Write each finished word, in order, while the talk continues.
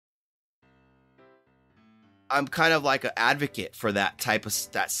I'm kind of like an advocate for that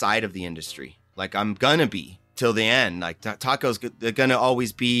side of the industry. Like I'm gonna be till the end. Like tacos, they're gonna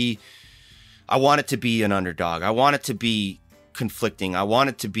always be. I want it to be an underdog. I want it to be conflicting. I want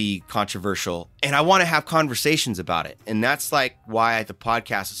it to be controversial, and I want to have conversations about it. And that's like why the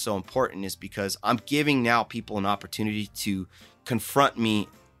podcast is so important, is because I'm giving now people an opportunity to confront me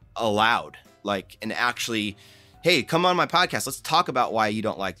aloud, like, and actually, hey, come on my podcast. Let's talk about why you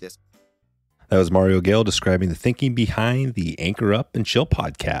don't like this. That was Mario Guel describing the thinking behind the Anchor Up and Chill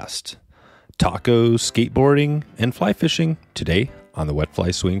podcast. Tacos, skateboarding, and fly fishing today on the Wet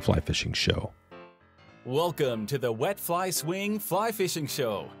Fly Swing Fly Fishing Show. Welcome to the Wet Fly Swing Fly Fishing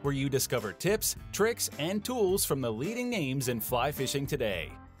Show, where you discover tips, tricks, and tools from the leading names in fly fishing today.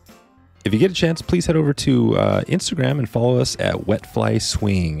 If you get a chance, please head over to Instagram and follow us at Wet Fly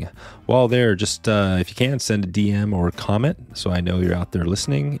Swing. While there, just if you can, send a DM or comment so I know you're out there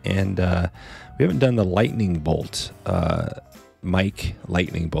listening. And we haven't done the lightning bolt, mic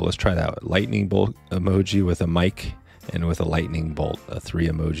lightning bolt. Let's try that. Lightning bolt emoji with a mic and with a lightning bolt, a 3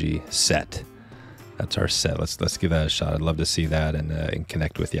 emoji set. That's our set. Let's give that a shot. I'd love to see that and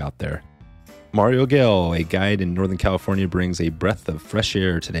connect with you out there. Mario Guel, a guide in Northern California, brings a breath of fresh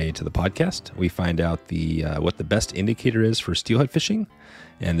air today to the podcast. We find out what the best indicator is for steelhead fishing,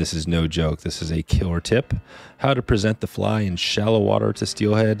 and this is no joke. This is a killer tip: how to present the fly in shallow water to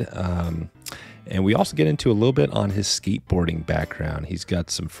steelhead. And we also get into a little bit on his skateboarding background. He's got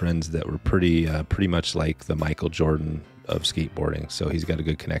some friends that were pretty much like the Michael Jordan of skateboarding, so he's got a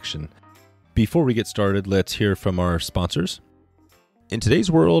good connection. Before we get started, let's hear from our sponsors. In today's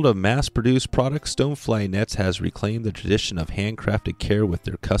world of mass-produced products, Stonefly Nets has reclaimed the tradition of handcrafted care with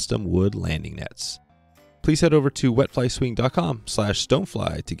their custom wood landing nets. Please head over to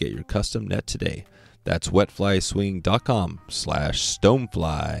wetflyswing.com/stonefly to get your custom net today. That's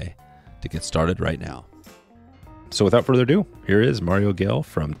wetflyswing.com/stonefly to get started right now. So without further ado, here is Mario Guel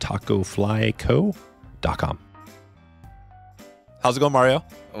from tacoflyco.com. How's it going, Mario?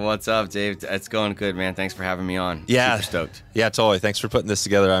 What's up, Dave? It's going good, man. Thanks for having me on. Yeah, super stoked. Yeah, totally. Thanks for putting this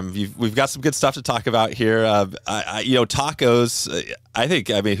together. We've got some good stuff to talk about here. Tacos.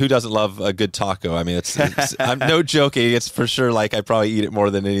 I mean, who doesn't love a good taco? I mean, it's I'm no joking. It's for sure. Like, I probably eat it more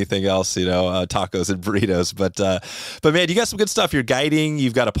than anything else. Tacos and burritos. But man, you got some good stuff. You're guiding.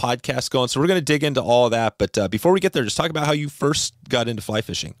 You've got a podcast going. So we're going to dig into all of that. But before we get there, just talk about how you first got into fly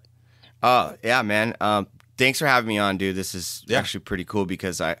fishing. Yeah, man. Thanks for having me on, dude. This is actually pretty cool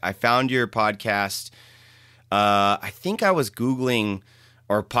because I found your podcast. I think I was Googling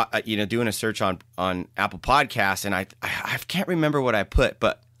or doing a search on Apple Podcasts, and I can't remember what I put,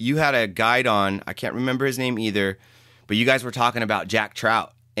 but you had a guide on. I can't remember his name either, but you guys were talking about Jack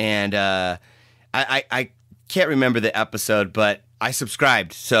Trout, and I can't remember the episode, but I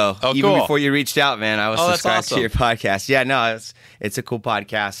subscribed. So even before you reached out, man, I was subscribed to your podcast. Yeah, no, it's a cool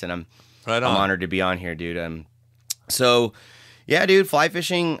podcast, and I'm honored to be on here, dude. So yeah, dude, fly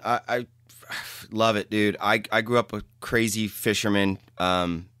fishing, I love it, dude. I grew up a crazy fisherman.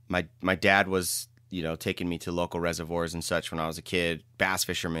 My dad was, taking me to local reservoirs and such when I was a kid, bass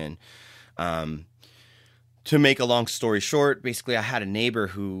fisherman. To make a long story short, basically I had a neighbor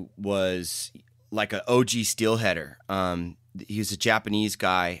who was like an OG steelheader. He was a Japanese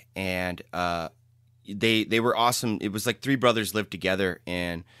guy, and they were awesome. It was like 3 brothers lived together,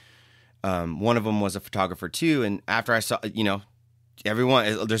 and one of them was a photographer too. And after I saw,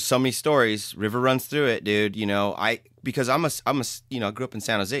 everyone, there's so many stories. River runs through it, dude. Because I grew up in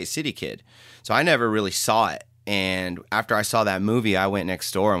San Jose, city kid, so I never really saw it. And after I saw that movie, I went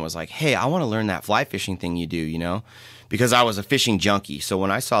next door and was like, hey, I want to learn that fly fishing thing you do, because I was a fishing junkie. So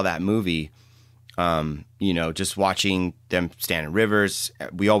when I saw that movie, just watching them stand in rivers,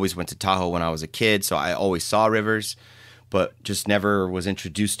 we always went to Tahoe when I was a kid, so I always saw rivers, but just never was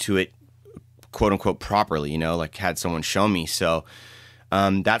introduced to it, quote unquote, properly, like had someone show me. So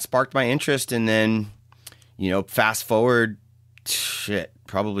that sparked my interest. And then, fast forward,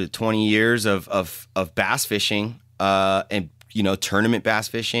 probably 20 years of bass fishing, and, tournament bass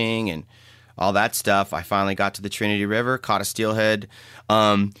fishing and all that stuff. I finally got to the Trinity River, caught a steelhead.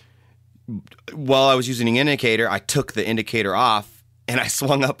 While I was using an indicator, I took the indicator off and I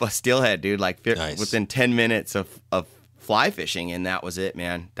swung up a steelhead, dude, like within 10 minutes of fly fishing. And that was it,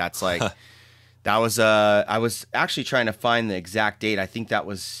 man. That's like, that was, I was actually trying to find the exact date. I think that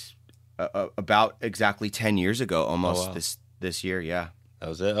was about exactly 10 years ago, almost this year. Yeah. That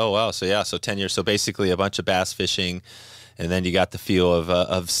was it. Oh, wow. So 10 years. So basically a bunch of bass fishing, and then you got the feel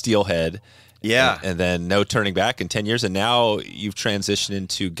of steelhead. Yeah. And then no turning back in 10 years. And now you've transitioned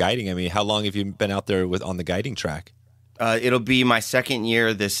into guiding. I mean, how long have you been out there on the guiding track? It'll be my second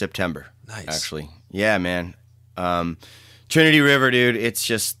year this September. Nice. Actually. Yeah, man. Trinity River, dude, it's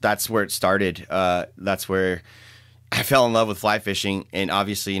just, that's where it started. That's where I fell in love with fly fishing. And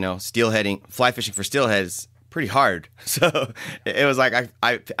obviously, fly fishing for steelhead is pretty hard. So it was like,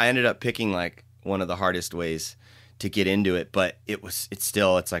 I ended up picking like one of the hardest ways to get into it, but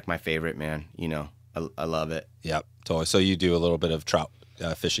it's like my favorite, man. I love it. Yep, totally. So you do a little bit of trout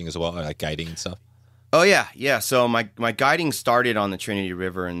fishing as well, like guiding and stuff? Oh, yeah. So my guiding started on the Trinity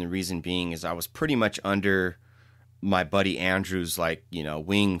River, and the reason being is I was pretty much under my buddy Andrew's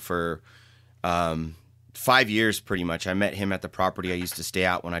wing for 5 years pretty much. I met him at the property I used to stay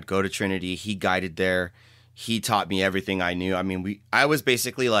at when I'd go to Trinity. He guided there. He taught me everything I knew. I mean, I was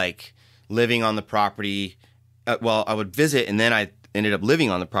basically like living on the property. I would visit, and then I ended up living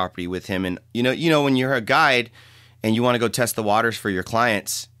on the property with him. And when you're a guide and you want to go test the waters for your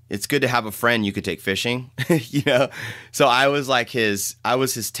clients, it's good to have a friend you could take fishing, So I was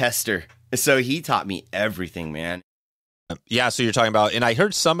his tester. So he taught me everything, man. Yeah. So you're talking about, and I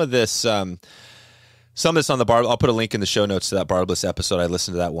heard some of this on the bar. I'll put a link in the show notes to that Barbless episode. I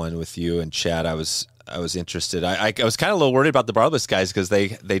listened to that one with you and Chad. I was interested. I was kind of a little worried about the Barbless guys because they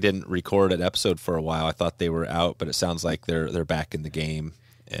didn't record an episode for a while. I thought they were out, but it sounds like they're back in the game.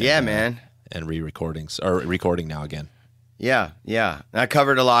 And, man. And recording now again. Yeah. I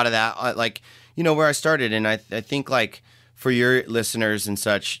covered a lot of that, where I started. And I think like for your listeners and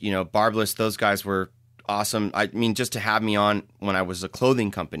such, Barbless, those guys were awesome. I mean, just to have me on when I was a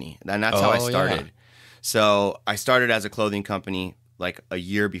clothing company, and that's how I started. Yeah. So I started as a clothing company like a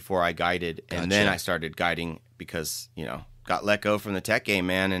year before I guided. And then I started guiding because, got let go from the tech game,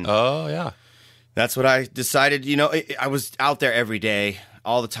 man. And that's what I decided. I was out there every day,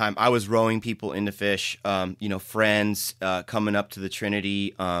 all the time. I was rowing people into fish, friends coming up to the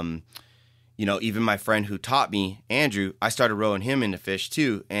Trinity. Even my friend who taught me, Andrew, I started rowing him into fish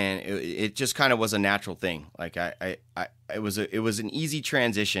too. And it just kind of was a natural thing. Like it was an easy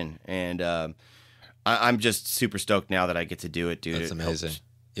transition. And I'm just super stoked now that I get to do it, dude. That's amazing.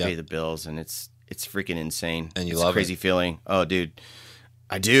 Pay the bills, and it's freaking insane. And it's love a crazy feeling. Oh, dude.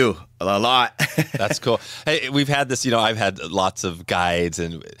 I do a lot. That's cool. Hey, we've had this, I've had lots of guides,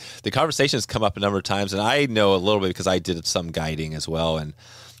 and the conversation has come up a number of times, and I know a little bit because I did some guiding as well. And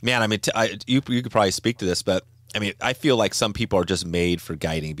man, I mean, you could probably speak to this, but I mean, I feel like some people are just made for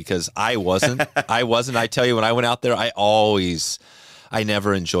guiding because I wasn't. I tell you, when I went out there, I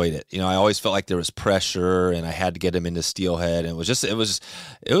never enjoyed it. I always felt like there was pressure and I had to get him into steelhead. And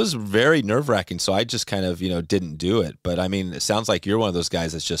it was very nerve wracking. So I just kind of, didn't do it. But I mean, it sounds like you're one of those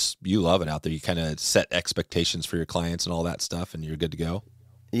guys that's just, you love it out there. You kind of set expectations for your clients and all that stuff, and you're good to go.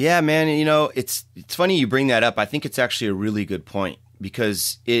 Yeah, man. It's funny you bring that up. I think it's actually a really good point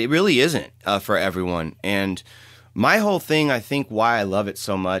because it really isn't for everyone. And my whole thing, I think why I love it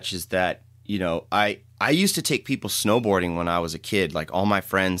so much is that, I used to take people snowboarding when I was a kid, like all my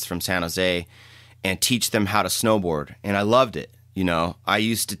friends from San Jose, and teach them how to snowboard. And I loved it. I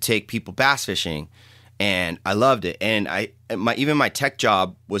used to take people bass fishing, and I loved it. And even my tech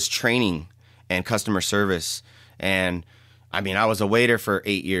job was training and customer service. And I mean, I was a waiter for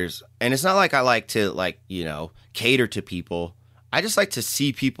 8 years. And it's not like I like to cater to people. I just like to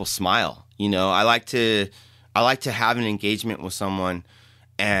see people smile. I like to have an engagement with someone,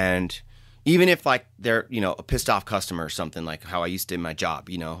 and even if like they're, a pissed off customer or something, like how I used to in my job,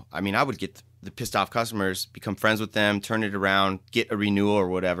 I mean, I would get the pissed off customers, become friends with them, turn it around, get a renewal or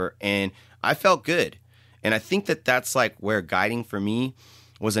whatever. And I felt good. And I think that that's like where guiding for me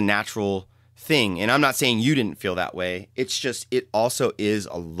was a natural thing. And I'm not saying you didn't feel that way. It's just, it also is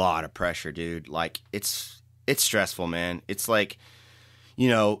a lot of pressure, dude. Like it's stressful, man. It's like,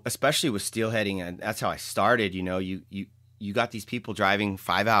 especially with steelheading, and that's how I started, you got these people driving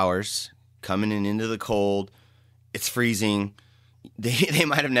 5 hours, coming into the cold. It's freezing. They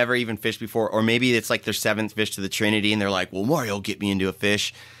might have never even fished before, or maybe it's like their 7th fish to the Trinity, and they're like, well, Mario, get me into a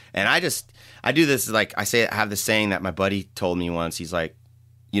fish. And I do this, like I have this saying that my buddy told me once. He's like,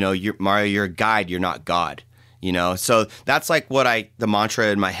 Mario, you're a guide, you're not God. So that's like the mantra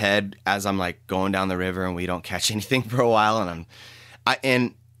in my head as I'm like going down the river and we don't catch anything for a while.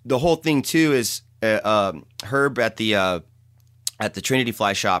 And the whole thing too is Herb at the Trinity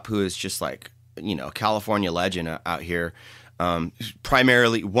Fly Shop, who is just like, California legend out here,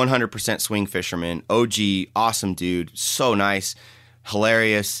 primarily 100% swing fisherman, OG, awesome dude, so nice,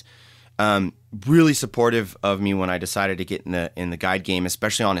 hilarious, really supportive of me when I decided to get in the guide game,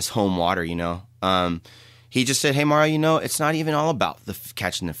 especially on his home water, He just said, hey, Mario, it's not even all about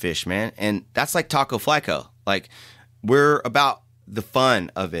catching the fish, man. And that's like Taco Flaco. Like, we're about the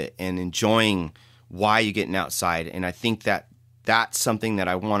fun of it and enjoying why you're getting outside. And I think that that's something that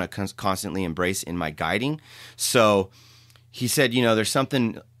I want to constantly embrace in my guiding. So he said, there's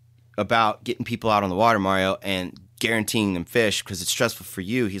something about getting people out on the water, Mario, and guaranteeing them fish because it's stressful for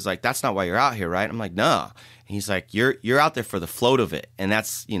you. He's like, that's not why you're out here, right? I'm like, no. And he's like, you're out there for the float of it, and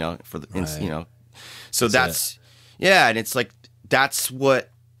that's for the Right. So that's and it's like that's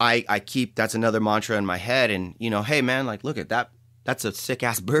what I keep. That's another mantra in my head, and hey man, like look at that. That's a sick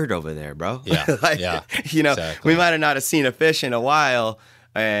ass bird over there, bro. Yeah, We might have not have seen a fish in a while.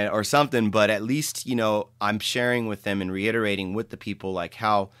 Or something, but at least I'm sharing with them and reiterating with the people like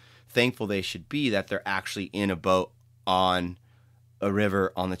how thankful they should be that they're actually in a boat on a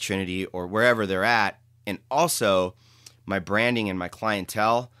river on the Trinity or wherever they're at. And also my branding and my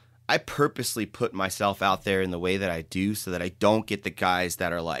clientele, I purposely put myself out there in the way that I do so that I don't get the guys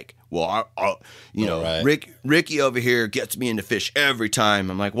that are like, well, right. Ricky over here gets me into fish every time.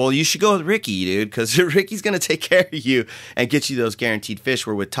 I'm like, well, you should go with Ricky, dude, because Ricky's going to take care of you and get you those guaranteed fish.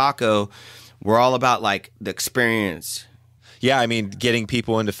 Where with Taco, we're all about like the experience. Yeah, I mean, getting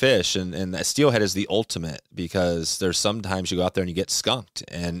people into fish, and that steelhead is the ultimate because there's sometimes you go out there and you get skunked.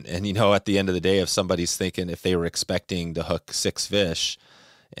 And at the end of the day, if somebody's thinking if they were expecting to hook 6 fish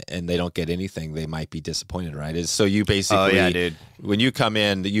and they don't get anything, they might be disappointed, right? So you basically, dude. When you come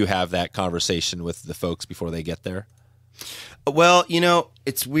in, you have that conversation with the folks before they get there? Well,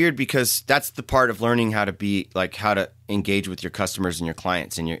 it's weird because that's the part of learning how to engage with your customers and your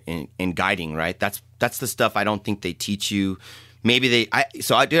clients and in guiding, right? That's the stuff I don't think they teach you. Maybe I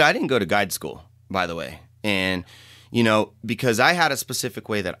didn't go to guide school, by the way. And, because I had a specific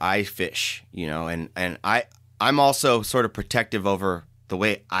way that I fish, and I'm also sort of protective over the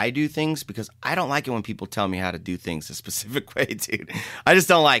way I do things because I don't like it when people tell me how to do things a specific way, dude. I just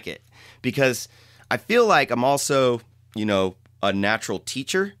don't like it because I feel like I'm also, a natural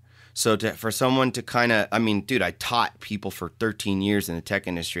teacher. So for someone to kind of, dude, I taught people for 13 years in the tech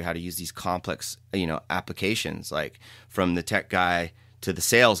industry how to use these complex, applications, like from the tech guy to the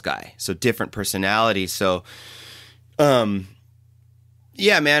sales guy. So different personalities. So,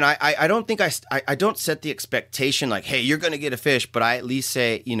 yeah, man, I don't think I don't set the expectation like, hey, you're going to get a fish, but I at least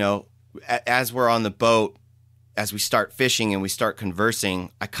say, as we're on the boat, as we start fishing and we start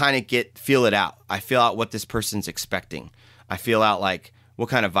conversing, I kind of feel it out. I feel out what this person's expecting. I feel out like what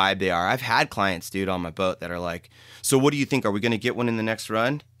kind of vibe they are. I've had clients, dude, on my boat that are like, so what do you think? Are we going to get one in the next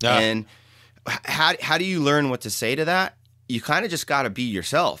run? Yeah. And how do you learn what to say to that? You kind of just got to be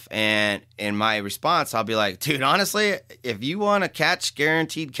yourself. And in my response, I'll be like, dude, honestly, if you want to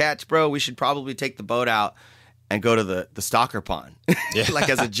guaranteed catch, bro, we should probably take the boat out and go to the stalker pond, like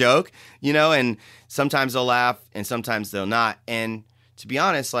as a joke, and sometimes they'll laugh and sometimes they'll not. And to be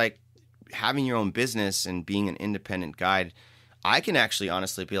honest, like having your own business and being an independent guide, I can actually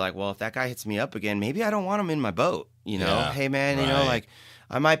honestly be like, well, if that guy hits me up again, maybe I don't want him in my boat, Yeah, hey man, right. like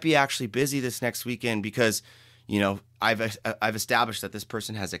I might be actually busy this next weekend because, I've established that this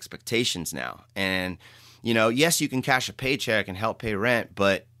person has expectations now. And, yes, you can cash a paycheck and help pay rent,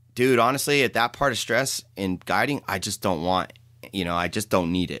 but dude, honestly, at that part of stress in guiding, I just don't want, I just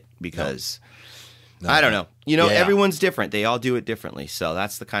don't need it because I don't know. Everyone's different. They all do it differently. So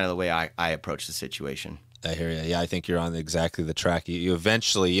that's the kind of the way I approach the situation. I hear you. Yeah, I think you're on exactly the track. You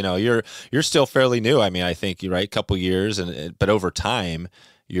eventually, you're still fairly new. I mean, I think you're right, a couple years, but over time,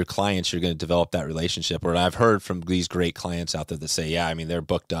 your clients, you're going to develop that relationship. Or I've heard from these great clients out there that say, yeah, I mean, they're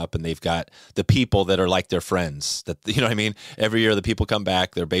booked up and they've got the people that are like their friends. That every year the people come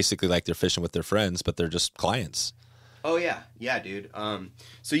back, they're basically like they're fishing with their friends, but they're just clients. Oh yeah, dude.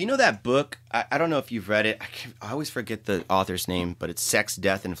 So that book? I don't know if you've read it. I always forget the author's name, but it's Sex,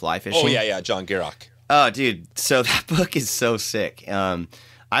 Death, and Fly Fishing. Oh yeah, John Gierach. Oh, dude. So that book is so sick. I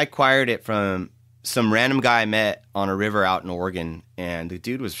acquired it from some random guy I met on a river out in Oregon, and the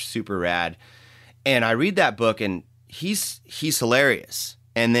dude was super rad. And I read that book, and he's hilarious.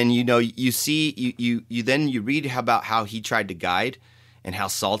 And then you read about how he tried to guide, and how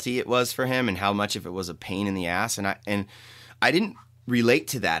salty it was for him, and how much of it was a pain in the ass. And I didn't relate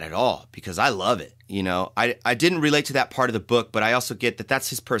to that at all because I love it. I didn't relate to that part of the book, but I also get that that's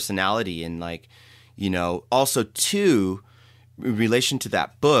his personality, and also too. In relation to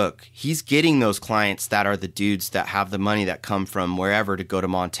that book, he's getting those clients that are the dudes that have the money that come from wherever to go to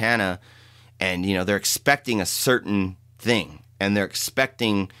Montana, and they're expecting a certain thing, and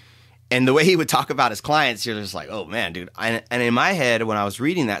and the way he would talk about his clients, you're just like, oh man, dude. And in my head, when I was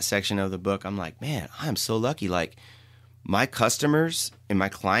reading that section of the book, I'm like, man, I am so lucky. Like my customers and my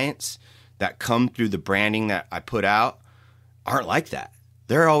clients that come through the branding that I put out aren't like that.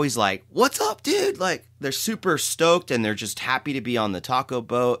 They're always like, what's up, dude? Like, they're super stoked, and they're just happy to be on the taco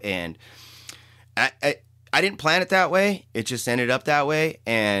boat. And I didn't plan it that way. It just ended up that way.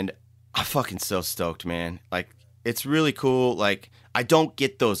 And I'm fucking so stoked, man. Like, it's really cool. Like, I don't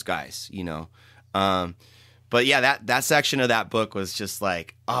get those guys, you know. But yeah, that section of that book was just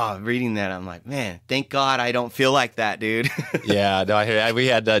like, reading that, I'm like, man, thank God I don't feel like that, dude. Yeah, no, I hear. We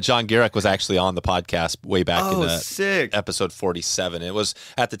had John Gierach was actually on the podcast way back in sick. episode 47. It was,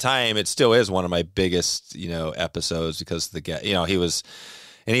 at the time, it still is one of my biggest, episodes, because he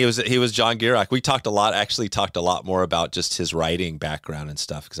was John Gierach. We talked a lot more about just his writing background and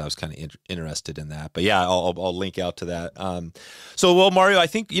stuff, because I was kind of interested in that. But yeah, I'll link out to that. Well, Mario, I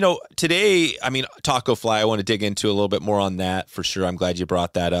think, today, Taco Fly, I want to dig into a little bit more on that for sure. I'm glad you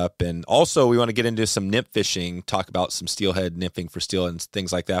brought that up. And also we want to get into some nymph fishing, talk about some steelhead nymphing for steel and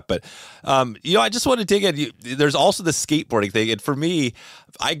things like that. But, I just want to dig in. There's also the skateboarding thing. And for me,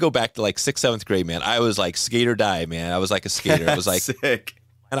 I go back to like 6th, 7th grade, man. I was like skate or die, man. I was like a skater. It was like sick.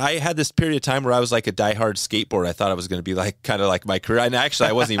 And I had this period of time where I was like a diehard skateboarder. I thought I was going to be like kind of like my career. And actually,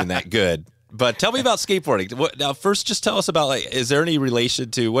 I wasn't even that good. But tell me about skateboarding. Now, first, just tell us about, like, what is the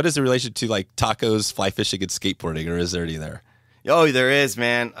relation to like tacos, fly fishing, and skateboarding, or is there any there? Oh, there is,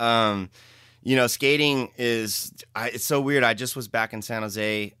 man. Skating it's so weird. I just was back in San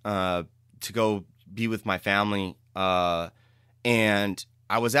Jose to go be with my family, and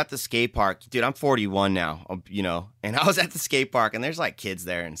I was at the skate park. Dude, I'm 41 now, and I was at the skate park, and there's like kids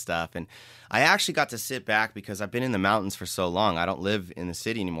there and stuff. And I actually got to sit back because I've been in the mountains for so long. I don't live in the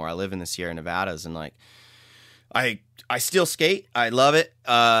city anymore. I live in the Sierra Nevadas, and like, I still skate. I love it.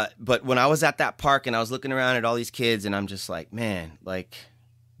 But when I was at that park and I was looking around at all these kids, and I'm just like, man, like,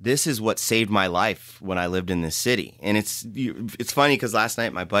 this is what saved my life when I lived in this city. And it's funny because last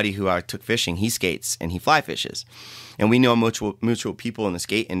night my buddy who I took fishing, he skates and he fly fishes. And we know mutual people in the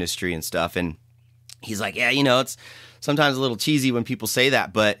skate industry and stuff. And he's like, yeah, it's sometimes a little cheesy when people say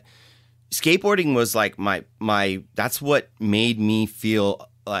that, but skateboarding was like that's what made me feel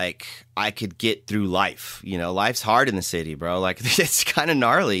like I could get through life. Life's hard in the city, bro. Like, it's kind of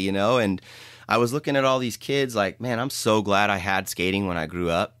gnarly, and I was looking at all these kids like, man, I'm so glad I had skating when I grew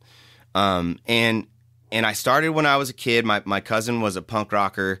up. And I started when I was a kid. My cousin was a punk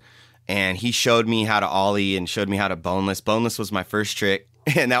rocker, and he showed me how to ollie and showed me how to boneless. Boneless was my first trick,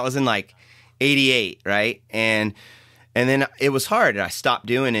 and that was in like 88, right? And then it was hard, and I stopped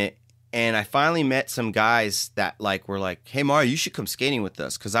doing it. And I finally met some guys that like were like, hey, Mario, you should come skating with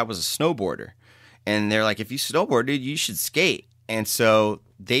us, because I was a snowboarder. And they're like, if you snowboarded, you should skate. And so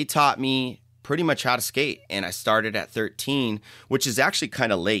they taught me pretty much how to skate. And I started at 13, which is actually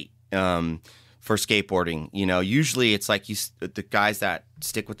kind of late for skateboarding. Usually it's like the guys that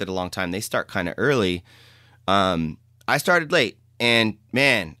stick with it a long time, they start kind of early. I started late, and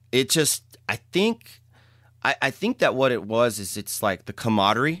man, it just, I think that what it was is it's like the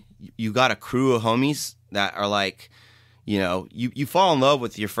camaraderie. You got a crew of homies that are like, you fall in love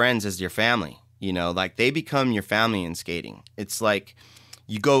with your friends as your family, like they become your family in skating. It's like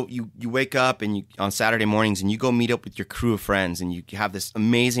you wake up and on Saturday mornings and you go meet up with your crew of friends, and you have this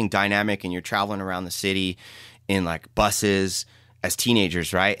amazing dynamic, and you're traveling around the city in like buses as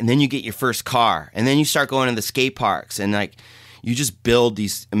teenagers, right? And then you get your first car, and then you start going to the skate parks, and like you just build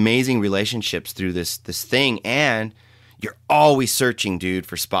these amazing relationships through this thing. And you're always searching, dude,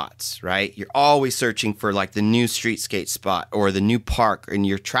 for spots, right? You're always searching for like the new street skate spot or the new park, and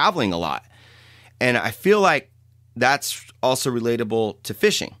you're traveling a lot. And I feel like that's also relatable to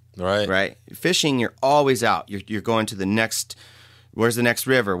fishing, right? Fishing, you're always out. You're going to the next, where's the next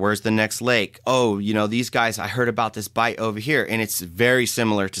river? Where's the next lake? Oh, these guys, I heard about this bite over here. And it's very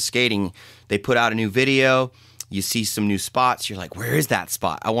similar to skating. They put out a new video. You see some new spots. You're like, where is that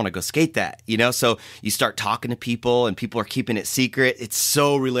spot? I want to go skate that, So you start talking to people, and people are keeping it secret. It's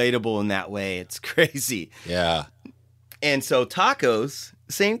so relatable in that way. It's crazy. Yeah. And so tacos,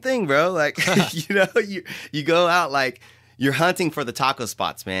 same thing, bro. Like, you go out, like, you're hunting for the taco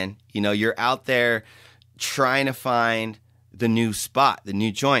spots, man. You're out there trying to find the new spot, the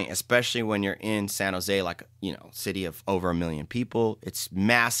new joint, especially when you're in San Jose, like, city of over 1 million people. It's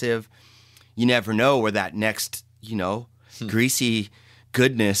massive. You never know where that next, greasy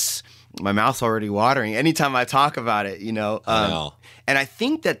goodness, my mouth's already watering anytime I talk about it, I know. And I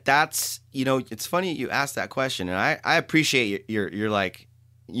think that's, it's funny you asked that question, and I appreciate your like,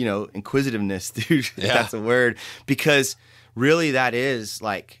 inquisitiveness, dude. Yeah. That's a word, because really that is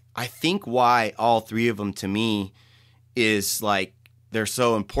like, I think why all three of them to me is like, they're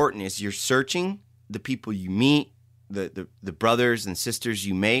so important is you're searching the people you meet, the brothers and sisters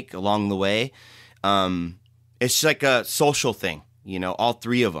you make along the way. It's like a social thing, all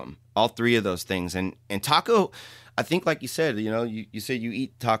three of them, all three of those things. And taco, I think, like you said, you say you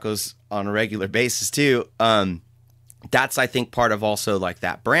eat tacos on a regular basis too. That's, I think, part of also like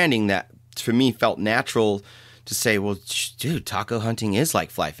that branding that for me felt natural to say, well, dude, taco hunting is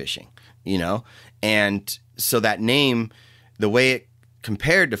like fly fishing, and so that name, the way it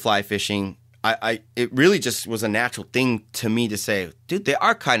compared to fly fishing, it really just was a natural thing to me to say, dude, they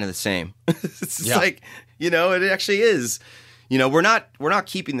are kind of the same. It's like, it actually is. We're not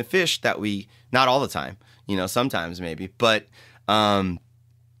keeping the fish that we, not all the time, sometimes maybe, but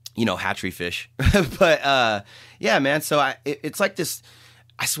hatchery fish. But yeah, man. So it's like this.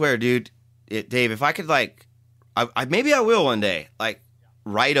 I swear, dude, Dave, if I could maybe I will one day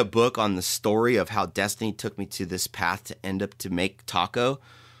write a book on the story of how destiny took me to this path to end up to make taco.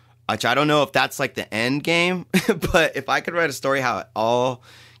 Which I don't know if that's like the end game, but if I could write a story how it all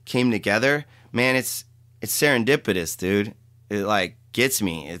came together, man, it's serendipitous, dude. It gets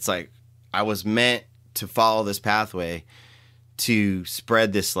me. It's like I was meant to follow this pathway to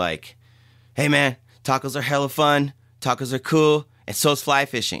spread this hey man, tacos are hella fun, tacos are cool, and so is fly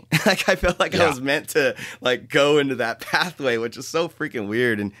fishing. I felt like I was meant to go into that pathway, which is so freaking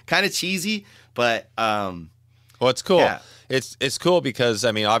weird and kind of cheesy, but well, it's cool. Yeah. It's cool because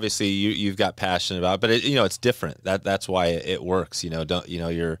obviously you've got passion about it, but it's different. That's why it works.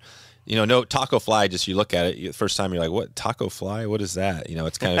 No taco fly. Just you look at it the first time, you're like, what, taco fly? What is that?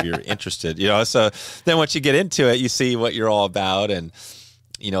 It's kind of you're interested. So then once you get into it, you see what you're all about, and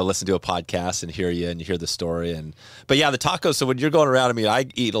listen to a podcast and hear you and you hear the story. But yeah, the tacos. So when you're going around, I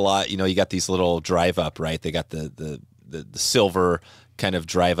eat a lot. You got these little drive up, right? They got the silver kind of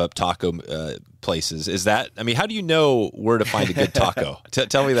drive up taco places. Is that, how do you know where to find a good taco?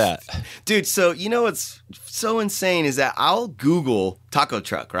 Tell me that. Dude, so what's so insane is that I'll Google taco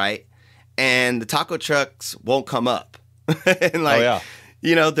truck, right? And the taco trucks won't come up. And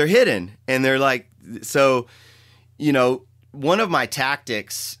they're hidden. And they're so, one of my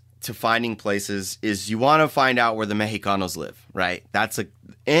tactics to finding places is you want to find out where the Mexicanos live, right?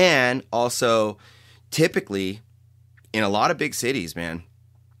 And also typically in a lot of big cities, man,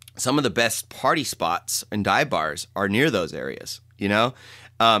 some of the best party spots and dive bars are near those areas,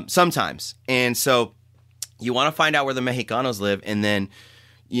 sometimes. And so you want to find out where the Mexicanos live and then,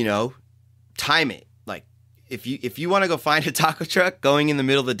 time it. If you want to go find a taco truck, going in the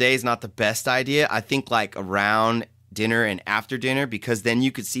middle of the day is not the best idea. I think around dinner and after dinner, because then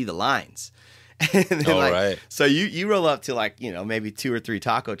you could see the lines. And then, right. So you roll up to maybe 2 or 3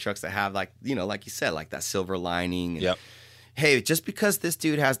 taco trucks that have like you said, that silver lining. And, yep. Hey, just because this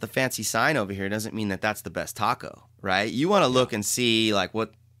dude has the fancy sign over here doesn't mean that that's the best taco, right? You want to look and see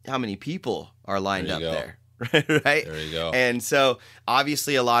how many people are lined up there, right? There you go. And so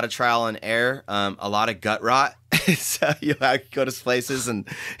obviously a lot of trial and error, a lot of gut rot. So you'll go to places and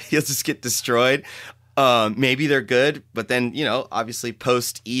you'll just get destroyed. Maybe they're good, but then, obviously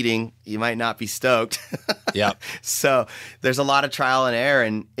post eating, you might not be stoked. Yeah. So there's a lot of trial and error,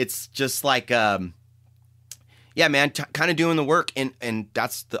 and it's just yeah, man, kind of doing the work. And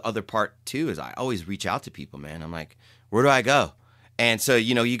that's the other part too, is I always reach out to people, man. I'm like, where do I go? And so,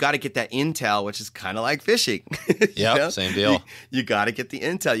 you got to get that intel, which is kind of like fishing. Yeah, same deal. You got to get the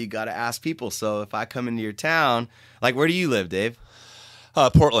intel. You got to ask people. So if I come into your town, where do you live, Dave?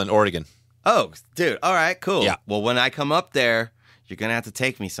 Portland, Oregon. Oh, dude. All right, cool. Yeah. Well, when I come up there, you're going to have to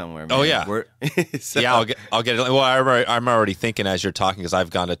take me somewhere, man. Oh, yeah. Yeah, I'll get it. Well, I'm already thinking as you're talking, because I've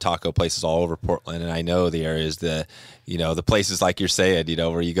gone to taco places all over Portland, and I know the areas, the places like you're saying,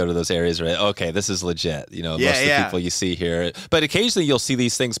 where you go to those areas where, okay, this is legit. Most of the people you see here. But occasionally you'll see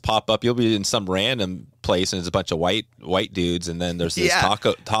these things pop up. You'll be in some random place, and it's a bunch of white dudes, and then there's this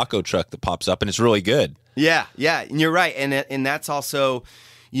taco truck that pops up, and it's really good. Yeah, and you're right. And that's also,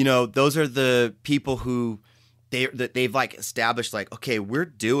 those are the people who they've established okay, we're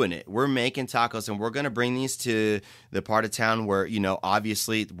doing it. We're making tacos, and we're going to bring these to the part of town where,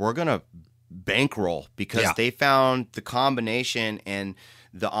 obviously we're going to bankroll, because they found the combination and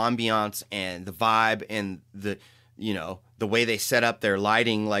the ambiance and the vibe and the way they set up their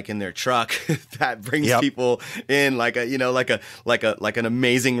lighting, in their truck, that brings people in like an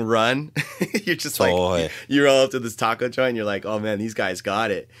amazing run. You're just you roll up to this taco joint and you're like, oh man, these guys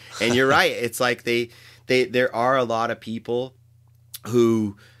got it. And you're right. It's there are a lot of people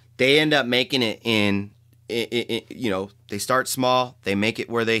who they end up making it in, they start small, they make it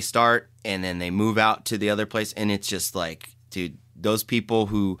where they start, and then they move out to the other place. And it's just dude, those people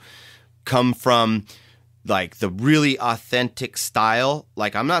who come from the really authentic style.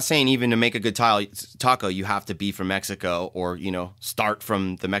 I'm not saying even to make a good taco, you have to be from Mexico or, start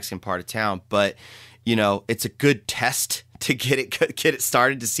from the Mexican part of town, but, it's a good test to get it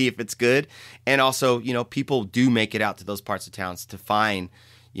started to see if it's good. And also, people do make it out to those parts of towns to find,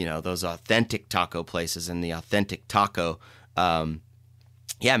 those authentic taco places and the authentic taco.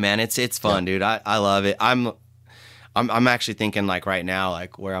 Yeah, man, it's fun, dude. I love it. I'm actually thinking like right now,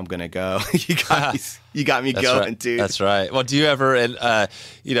 like where I'm gonna go. You got me going, right. dude. That's right. Well, do you ever, and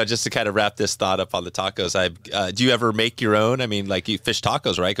just to kind of wrap this thought up on the tacos, do you ever make your own? I mean, like you fish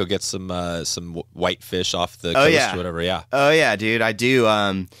tacos, right? Go get some white fish off the coast or whatever. Yeah. Oh yeah, dude. I do.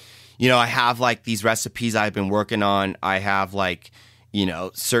 I have like these recipes I've been working on. I have like,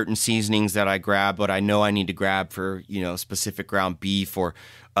 certain seasonings that I grab, but I know I need to grab for, specific ground beef or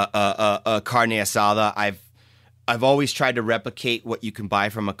a carne asada. I've always tried to replicate what you can buy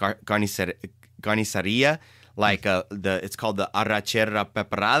from a carniceria, like it's called the arrachera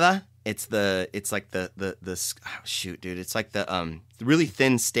peperada. It's like it's like the really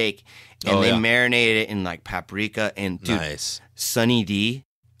thin steak, and they marinate it in like paprika and dude, nice. Sunny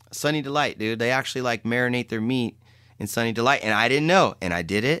Delight, dude. They actually like marinate their meat in Sunny Delight, and I didn't know, and I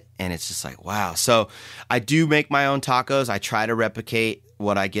did it, and it's just like wow. So I do make my own tacos. I try to replicate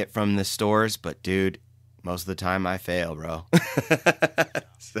what I get from the stores, but dude, most of the time I fail, bro.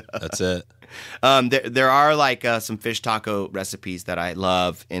 So, that's it. There are like some fish taco recipes that I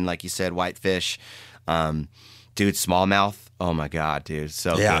love, and like you said, white fish. Dude, smallmouth. Oh my god, dude,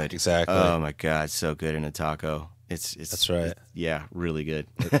 so good. Yeah, exactly. Oh my god, so good in a taco. It's that's right. Yeah, really good.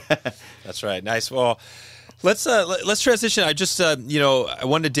 That's right. Nice. Well, let's transition. I just I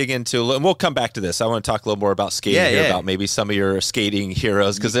wanted to dig into, and we'll come back to this. I want to talk a little more about skating here, about maybe some of your skating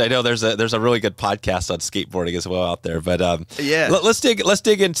heroes, because I know there's a really good podcast on skateboarding as well out there. But let's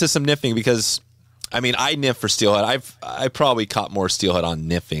dig into some nymphing, because I mean, I nymph for Steelhead. I probably caught more Steelhead on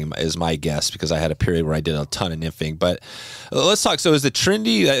nymphing is my guess, because I had a period where I did a ton of nymphing. But let's talk. So is the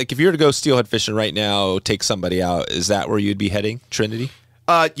Trinity, like if you were to go Steelhead fishing right now, take somebody out, is that where you'd be heading, Trinity?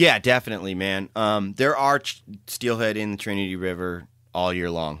 Yeah, definitely, man. There are steelhead in the Trinity River all year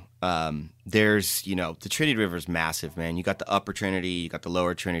long. There's, the Trinity River is massive, man. You got the upper Trinity, you got the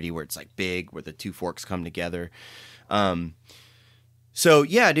lower Trinity where it's like big, where the two forks come together. So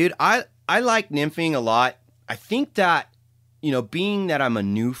yeah, dude, I like nymphing a lot. I think that, being that I'm a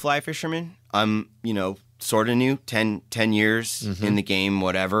new fly fisherman, I'm, sort of new, 10 years in the game,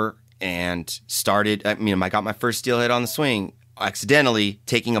 whatever, and started, I got my first steelhead on the swing accidentally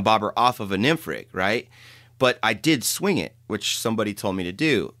taking a bobber off of a nymph rig, right? But I did swing it, which somebody told me to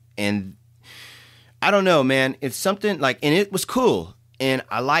do. And I don't know, man. It's something like, and it was cool. And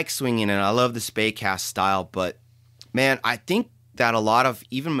I like swinging, and I love the spay cast style. But, man, I think that a lot of,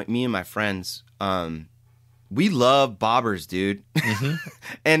 even me and my friends, we love bobbers, dude.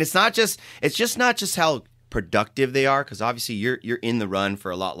 And it's just not just how productive they are, because obviously you're in the run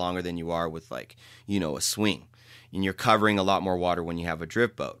for a lot longer than you are with like, a swing. And you're covering a lot more water when you have a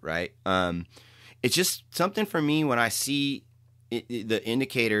drift boat, right? It's just something for me when I see the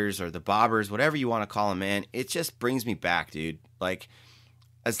indicators or the bobbers, whatever you want to call them, man. It just brings me back, dude. Like,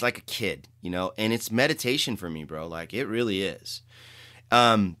 it's like a kid, And it's meditation for me, bro. Like, it really is.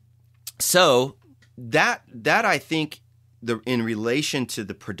 So that I think in relation to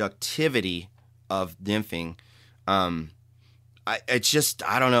the productivity of nymphing, I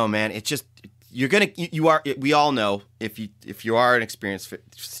don't know, man. It's just. We all know if you are an experienced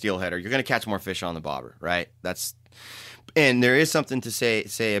steelheader, you're gonna catch more fish on the bobber, right? And there is something to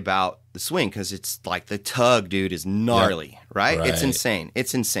say about the swing, because it's like the tug, dude, is gnarly, right? It's insane.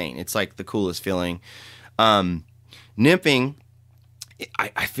 It's like the coolest feeling. Nymphing,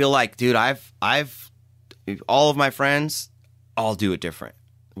 I feel like, dude, I've all of my friends all do it different.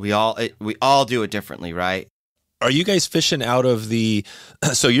 We all do it differently, right? Are you guys fishing out of the,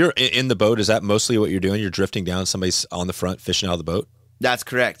 so you're in the boat, is that mostly what you're doing? You're drifting down, somebody's on the front fishing out of the boat? That's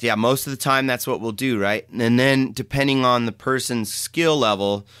correct. Yeah, most of the time that's what we'll do, right? And then depending on the person's skill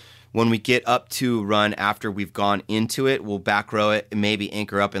level, when we get up to run after we've gone into it, we'll back row it and maybe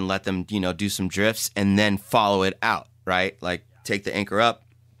anchor up and let them, do some drifts and then follow it out, right? Like take the anchor up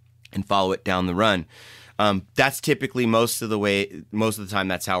and follow it down the run. That's typically most of the time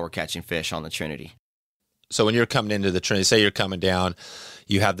that's how we're catching fish on the Trinity. So when you're coming into the Trinity, say you're coming down,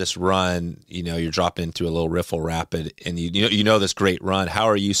 you have this run, you're dropping into a little riffle rapid, and you know this great run. How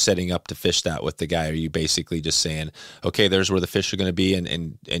are you setting up to fish that with the guy? Are you basically just saying, okay, there's where the fish are going to be,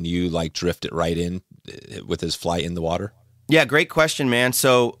 and you like drift it right in with his fly in the water? Yeah, great question, man.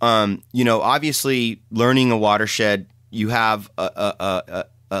 So, obviously learning a watershed, you have a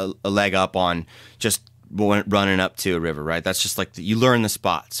leg up on just running up to a river, right? That's just like you learn the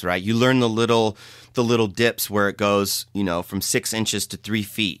spots, right? You learn the little dips where it goes, from 6 inches to 3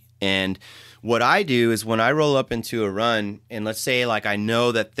 feet, And what I do is when I roll up into a run, and let's say like I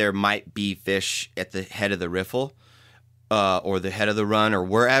know that there might be fish at the head of the riffle or the head of the run or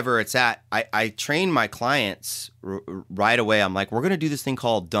wherever it's at, I train my clients right away. I'm like, we're going to do this thing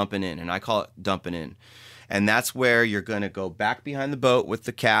called dumping in, and I call it dumping in. And that's where you're going to go back behind the boat with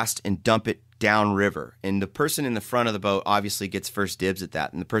the cast and dump it downriver. And the person in the front of the boat obviously gets first dibs at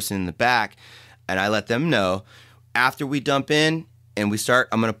that. And the person in the back, and I let them know, after we dump in and we start,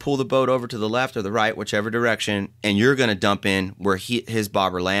 I'm going to pull the boat over to the left or the right, whichever direction, and you're going to dump in where his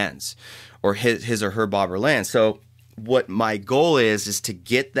bobber lands or his or her bobber lands. So what my goal is to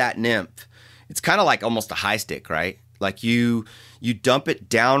get that nymph. It's kind of like almost a high stick, right? Like you dump it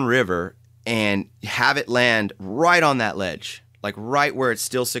downriver and have it land right on that ledge, like right where it's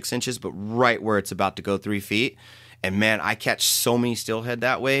still 6 inches, but right where it's about to go 3 feet. And man, I catch so many steelhead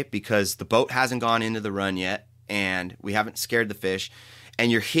that way because the boat hasn't gone into the run yet and we haven't scared the fish.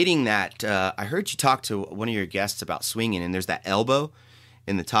 And you're hitting that. I heard you talk to one of your guests about swinging, and there's that elbow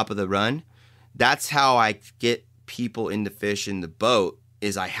in the top of the run. That's how I get people into fish in the boat,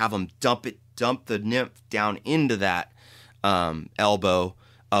 is I have them dump the nymph down into that elbow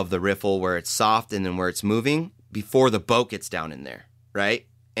of the riffle where it's soft and then where it's moving before the boat gets down in there, right?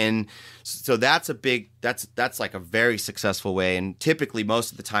 And so that's like a very successful way. And typically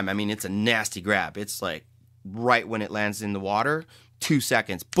most of the time, I mean, it's a nasty grab. It's like right when it lands in the water, 2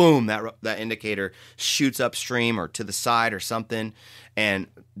 seconds, boom, that indicator shoots upstream or to the side or something. And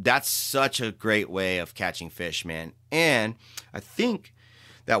that's such a great way of catching fish, man. And I think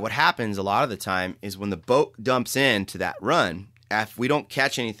that what happens a lot of the time is when the boat dumps into that run, if we don't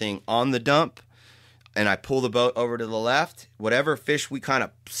catch anything on the dump and I pull the boat over to the left, whatever fish we kind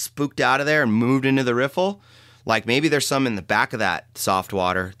of spooked out of there and moved into the riffle, like maybe there's some in the back of that soft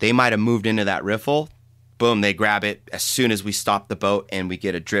water, they might have moved into that riffle. Boom, they grab it as soon as we stop the boat and we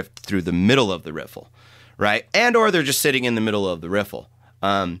get a drift through the middle of the riffle, right? And or they're just sitting in the middle of the riffle.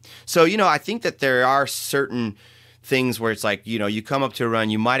 So, I think that there are certain things where it's like, you come up to a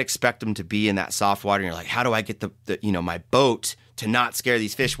run, you might expect them to be in that soft water, and you're like, how do I get my boat to not scare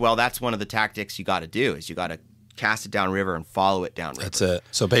these fish? Well, that's one of the tactics you got to do, is you got to cast it downriver and follow it downriver. That's it.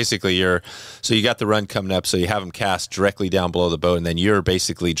 So basically you got the run coming up, so you have them cast directly down below the boat, and then you're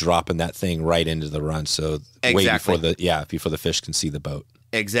basically dropping that thing right into the run. So exactly. Way before the fish can see the boat.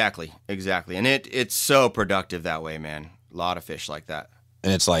 Exactly. And it's so productive that way, man. A lot of fish like that.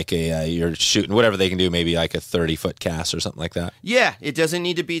 And it's like you're shooting whatever they can do, maybe like a 30-foot cast or something like that. Yeah, it doesn't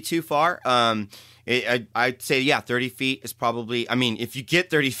need to be too far. I'd say, 30 feet is probably, if you get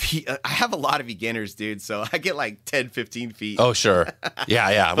 30 feet, I have a lot of beginners, dude, so I get like 10, 15 feet. Oh, sure.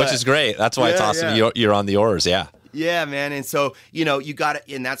 Yeah, which is great. That's why it's awesome. Yeah. You're on the oars, yeah. Yeah, man. And so, you got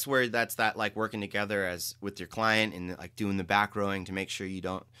to, and that's that like working together as with your client and like doing the back rowing to make sure you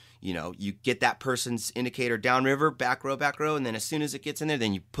don't, you get that person's indicator downriver, back row, and then as soon as it gets in there,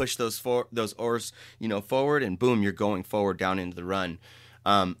 then you push those oars, forward, and boom, you're going forward down into the run.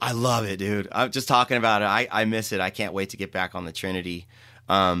 I love it, dude. I'm just talking about it. I miss it. I can't wait to get back on the Trinity.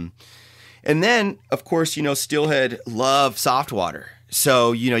 And then, of course, steelhead love soft water.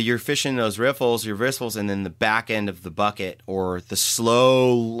 So, you're fishing those riffles, and then the back end of the bucket, or the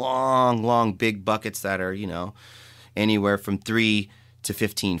slow, long, big buckets that are, anywhere from 3 to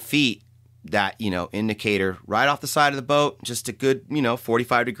 15 feet, that, indicator right off the side of the boat, just a good,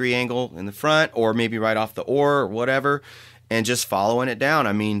 45-degree angle in the front, or maybe right off the oar or whatever, and just following it down.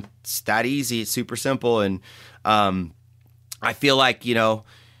 It's that easy. It's super simple. And I feel like,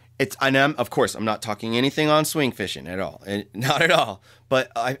 of course, I'm not talking anything on swing fishing at all. Not at all.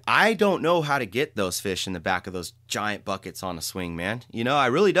 But I don't know how to get those fish in the back of those giant buckets on a swing, man. I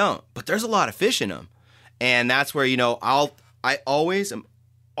really don't. But there's a lot of fish in them. And that's where, I am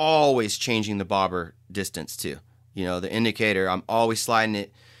always changing the bobber distance too. The indicator, I'm always sliding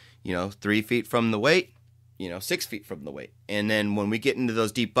it, 3 feet from the weight, 6 feet from the weight. And then when we get into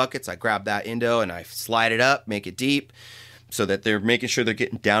those deep buckets, I grab that indo and I slide it up, make it deep, so that they're making sure they're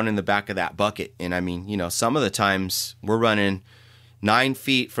getting down in the back of that bucket. And some of the times we're running 9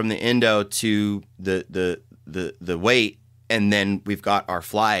 feet from the indo to the weight, and then we've got our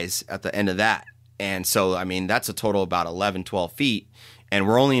flies at the end of that. And so, that's a total of about 11, 12 feet, and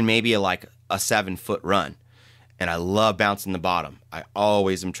we're only in maybe a 7-foot run. And I love bouncing the bottom. I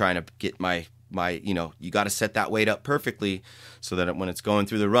always am trying to get my you got to set that weight up perfectly so that when it's going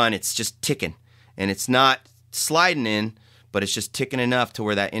through the run, it's just ticking. And it's not sliding in, but it's just ticking enough to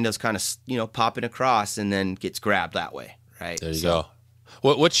where that endo's kind of, popping across and then gets grabbed that way, right? There you go.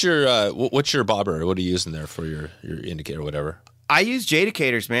 What's your bobber? What are you using there for your indicator or whatever? I use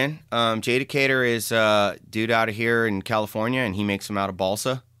Jaydacators, man. Jaydacator is a dude out of here in California, and he makes them out of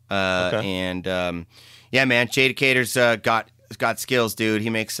balsa. And yeah, man, Jaydacator's got skills, dude. He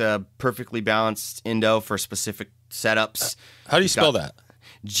makes a perfectly balanced Indo for specific setups. How do you spell that?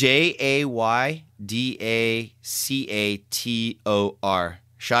 Jaydacator.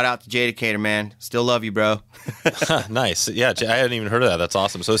 Shout out to Jaydacator, man. Still love you, bro. Nice. Yeah, I hadn't even heard of that. That's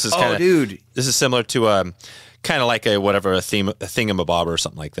awesome. So this is dude. This is similar to kind of like a thingamabobber or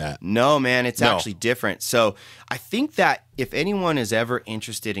something like that. No, man, it's actually different. So I think that if anyone is ever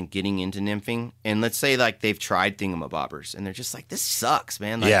interested in getting into nymphing, and let's say like they've tried thingamabobbers and they're just like, this sucks,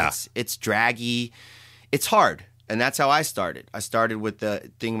 man. Like, it's draggy. It's hard. And that's how I started. I started with the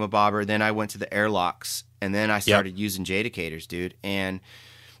thingamabobber, then I went to the airlocks, and then I started using Jaydacators, dude. And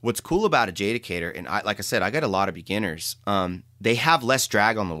what's cool about a Jaydacator, and like I said, I got a lot of beginners. They have less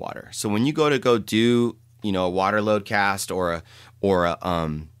drag on the water. So when you go do a water load cast or a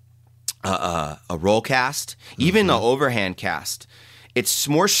roll cast, even the overhand cast, it's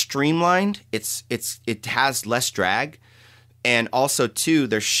more streamlined. It has less drag, and also too,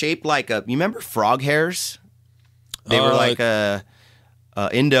 they're shaped like you remember frog hairs? They were like a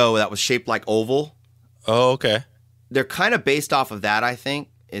Indo that was shaped like oval. Oh, okay. They're kind of based off of that, I think.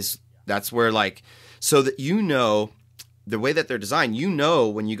 That's where so that the way that they're designed,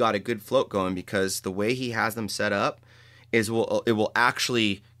 when you got a good float going, because the way he has them set up it will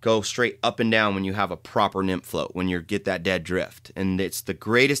actually go straight up and down when you have a proper nymph float, when you get that dead drift. And it's the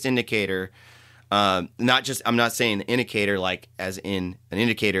greatest indicator. I'm not saying indicator like as in an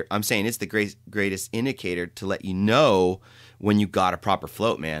indicator. I'm saying it's the greatest indicator to let you know when you got a proper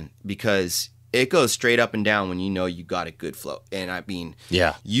float, man, because it goes straight up and down when you got a good float. And I mean,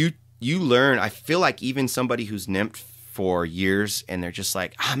 you learn. I feel like even somebody who's nymphed for years and they're just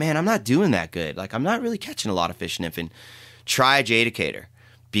like, man, I'm not doing that good. Like, I'm not really catching a lot of fish nymphing. Try a Jaydacator,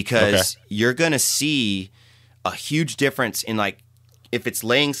 because you're gonna see a huge difference in if it's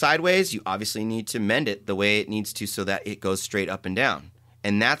laying sideways, you obviously need to mend it the way it needs to so that it goes straight up and down.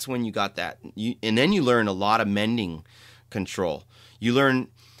 And that's when you got that. And then you learn a lot of mending control. You learn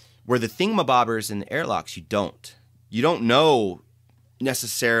where the thingamabobbers and the airlocks, you don't know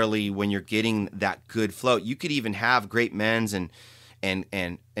necessarily when you're getting that good float. You could even have great mends and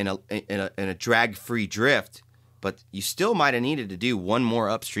a drag-free drift, but you still might have needed to do one more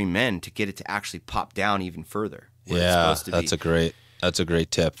upstream mend to get it to actually pop down even further. That's a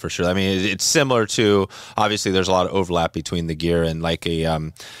great tip for sure. I mean, it's similar to, obviously there's a lot of overlap between the gear and like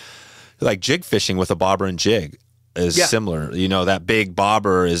jig fishing with a bobber and jig is similar. That big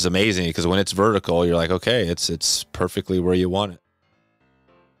bobber is amazing because when it's vertical, you're like, okay, it's perfectly where you want it.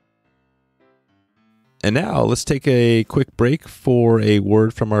 And now let's take a quick break for a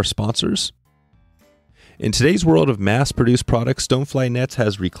word from our sponsors. In today's world of mass-produced products, Stonefly Nets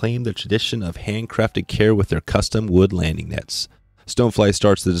has reclaimed the tradition of handcrafted care with their custom wood landing nets. Stonefly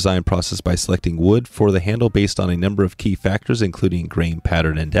starts the design process by selecting wood for the handle based on a number of key factors, including grain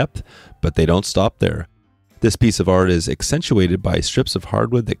pattern and depth, but they don't stop there. This piece of art is accentuated by strips of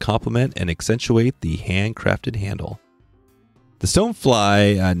hardwood that complement and accentuate the handcrafted handle. The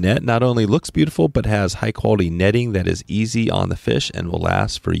Stonefly net not only looks beautiful, but has high-quality netting that is easy on the fish and will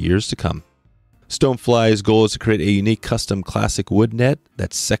last for years to come. Stonefly's goal is to create a unique custom classic wood net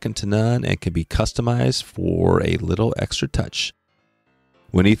that's second to none and can be customized for a little extra touch.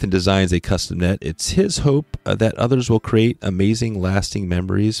 When Ethan designs a custom net, it's his hope that others will create amazing lasting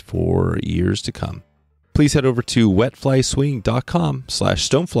memories for years to come. Please head over to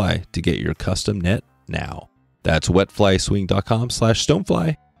wetflyswing.com/stonefly to get your custom net now. That's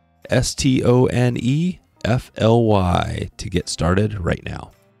wetflyswing.com/stonefly, STONEFLY, to get started right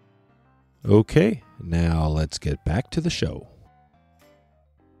now. Okay, now let's get back to the show.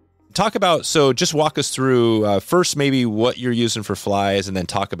 Just walk us through first maybe what you're using for flies, and then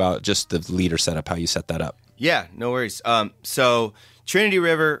talk about just the leader setup, how you set that up. Yeah, no worries. So Trinity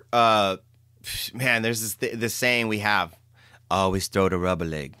River, man, there's this saying we have, always throw the rubber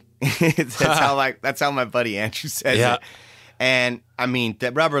leg. that's how my buddy Andrew says it. And I mean,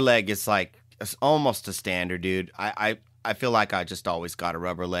 that rubber leg is it's almost a standard, dude. I feel like I just always got a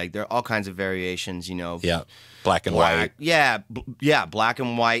rubber leg. There are all kinds of variations, Yeah, black and white. Yeah, black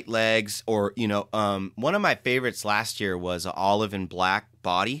and white legs. Or, one of my favorites last year was an olive and black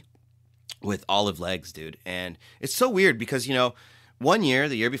body with olive legs, dude. And it's so weird because, one year,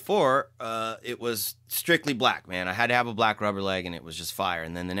 the year before, it was strictly black, man. I had to have a black rubber leg, and it was just fire.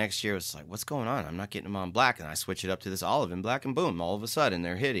 And then the next year, it was like, what's going on? I'm not getting them on black. And I switch it up to this olive and black, and boom, all of a sudden,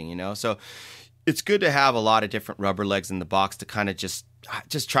 they're hitting, So it's good to have a lot of different rubber legs in the box to kind of just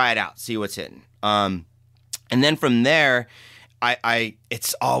try it out, see what's hitting. And then from there,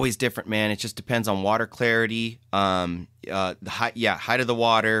 it's always different, man. It just depends on water clarity, the height of the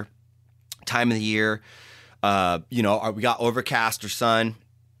water, time of the year. We got overcast or sun.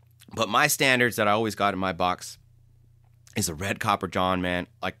 But my standards that I always got in my box is a red copper john, man.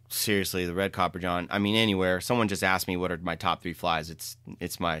 Like, seriously, the red copper john. I mean, anywhere. Someone just asked me what are my top 3 flies.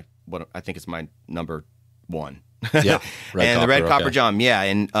 It's my number 1. Yeah, the red copper john. Yeah,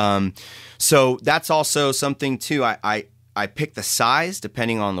 and so that's also something too. I pick the size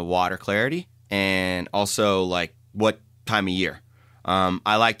depending on the water clarity and also like what time of year.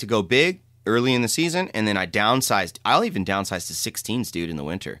 I like to go big early in the season, and then I'll even downsize to 16s, dude, in the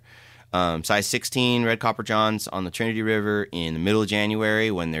winter. Size 16 red copper johns on the Trinity River in the middle of January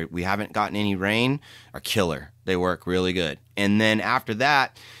when we haven't gotten any rain are killer. They work really good. And then after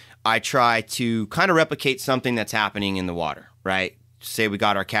that, I try to kind of replicate something that's happening in the water, right? Say we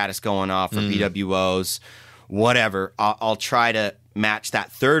got our caddis going off or BWOs, whatever. I'll try to match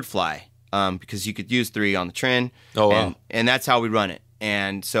that third fly because you could use 3 on the Trin. Oh, wow. And that's how we run it.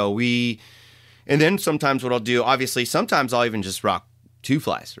 And so and then sometimes what I'll do, obviously, sometimes I'll even just rock 2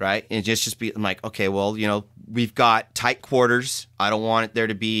 flies, right? And just be, I'm like, okay, well, we've got tight quarters. I don't want there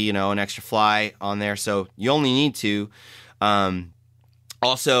to be, an extra fly on there. So you only need 2.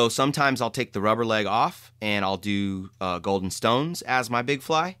 Also, sometimes I'll take the rubber leg off and I'll do golden stones as my big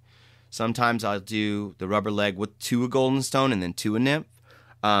fly. Sometimes I'll do the rubber leg with 2 a golden stone and then 2 a nymph.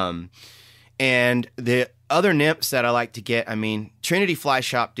 And the other nymphs that I like to get, Trinity Fly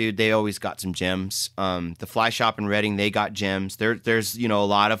Shop, dude, they always got some gems. The Fly Shop in Reading, they got gems. There's a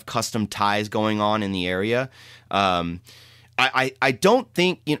lot of custom ties going on in the area. I don't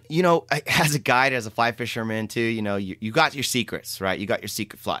think, as a guide, as a fly fisherman too, you got your secrets, right? You got your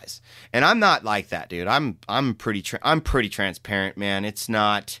secret flies. And I'm not like that, dude. I'm pretty transparent, man. It's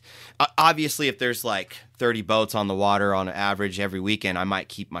not, obviously if there's like 30 boats on the water on average every weekend, I might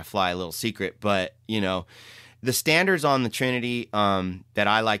keep my fly a little secret, but the standards on the Trinity that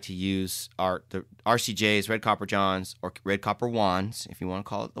I like to use are the RCJs, red copper johns, or red copper wands, if you want to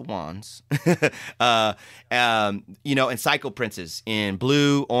call it the wands. And cycle princes in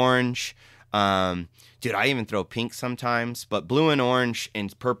blue, orange. Dude, I even throw pink sometimes, but blue and orange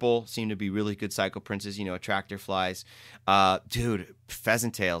and purple seem to be really good cycle princes, attractor flies. Dude,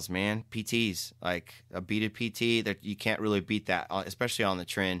 pheasant tails, man, PTs, like a beaded PT, that you can't really beat that, especially on the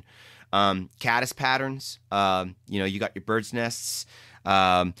Trin. Caddis patterns, you got your bird's nests.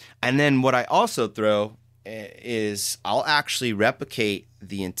 And then what I also throw is I'll actually replicate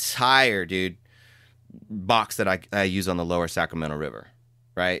the entire, box that I use on the lower Sacramento River,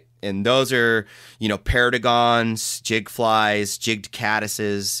 right? And those are, paradagons, jig flies, jigged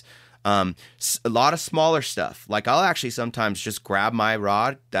caddises, a lot of smaller stuff. Like I'll actually sometimes just grab my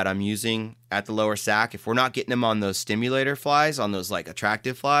rod that I'm using at the lower sac. If we're not getting them on those stimulator flies, on those like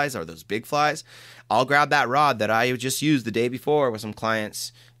attractive flies or those big flies, I'll grab that rod that I just used the day before with some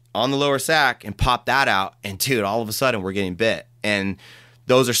clients on the lower sac and pop that out. And dude, all of a sudden we're getting bit. And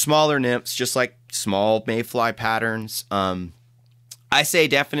those are smaller nymphs, just like small mayfly patterns. I say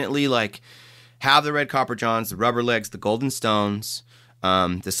definitely like have the red copper johns, the rubber legs, the golden stones,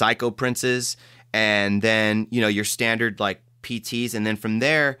 the psycho princes, and then your standard like PTs, and then from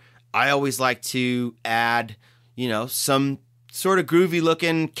there I always like to add some sort of groovy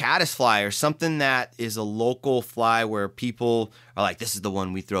looking caddis fly or something that is a local fly where people are like, this is the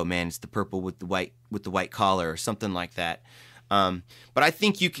one we throw, man, it's the purple with the white collar or something like that. But I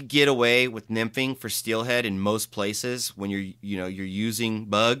think you could get away with nymphing for steelhead in most places when you're using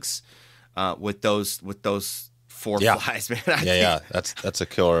bugs with those 4 flies, man. That's a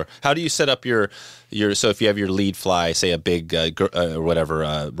killer. How do you set up your so if you have your lead fly, say a big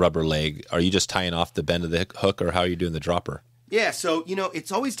rubber leg, are you just tying off the bend of the hook, or how are you doing the dropper? Yeah, so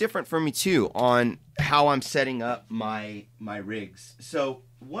it's always different for me too on how I'm setting up my rigs. So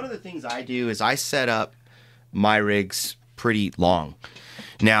one of the things I do is I set up my rigs pretty long.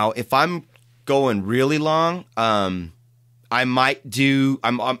 Now, if I'm going really long, I might do.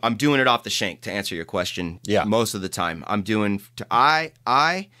 I'm doing it off the shank to answer your question. Yeah. Most of the time, I'm doing to eye,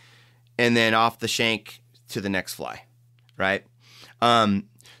 and then off the shank to the next fly, right?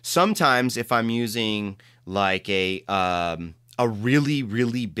 Sometimes if I'm using like a really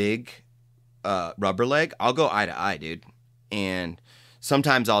really big rubber leg, I'll go eye to eye, dude, and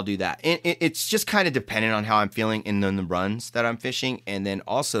sometimes I'll do that. And it's just kind of dependent on how I'm feeling in the runs that I'm fishing, and then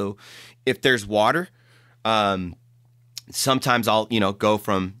also if there's water. Sometimes I'll, go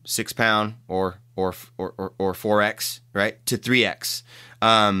from 6 pound or 4X, right, to 3X.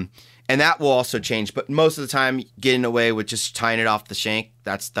 And that will also change. But most of the time, getting away with just tying it off the shank,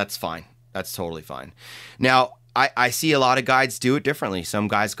 that's fine. That's totally fine. Now, I see a lot of guides do it differently. Some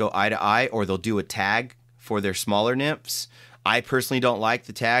guys go eye to eye, or they'll do a tag for their smaller nymphs. I personally don't like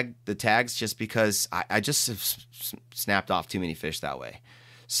the tags just because I just have snapped off too many fish that way.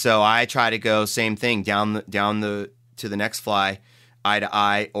 So I try to go same thing down the to the next fly, eye to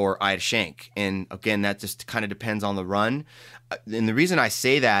eye or eye to shank. And again, that just kind of depends on the run. And the reason I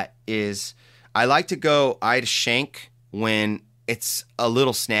say that is I like to go eye to shank when it's a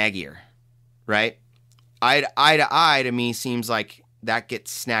little snaggier, right? Eye to eye to me seems like that gets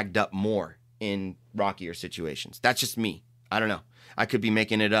snagged up more in rockier situations. That's just me. I don't know. I could be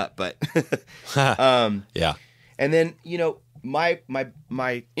making it up, but yeah. And then, my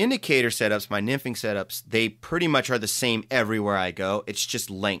indicator setups, my nymphing setups, they pretty much are the same everywhere I go. It's just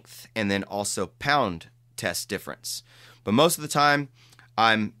length and then also pound test difference. But most of the time,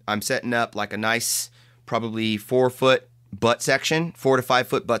 I'm setting up like a nice, probably 4-foot butt section, 4 to 5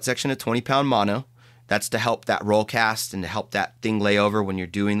 foot butt section of 20-pound mono. That's to help that roll cast and to help that thing lay over when you're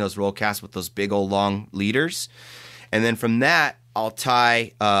doing those roll casts with those big old long leaders. And then from that, I'll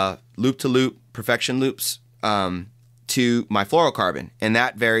tie loop-to-loop perfection loops to my fluorocarbon. And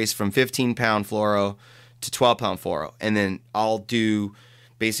that varies from 15-pound fluoro to 12-pound fluoro. And then I'll do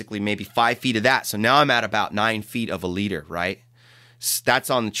basically maybe 5 feet of that. So now I'm at about 9 feet of a leader, right? That's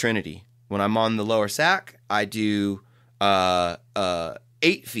on the Trinity. When I'm on the lower sack, I do 8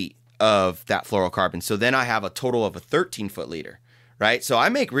 feet of that fluorocarbon. So then I have a total of a 13-foot leader, right? So I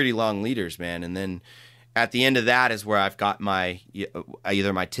make really long leaders, man. And then at the end of that is where I've got my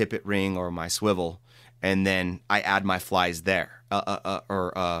either my tippet ring or my swivel, and then I add my flies there,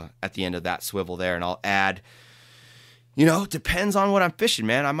 or at the end of that swivel there, and I'll add. Depends on what I'm fishing,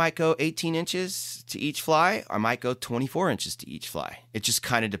 man. I might go 18 inches to each fly. I might go 24 inches to each fly. It just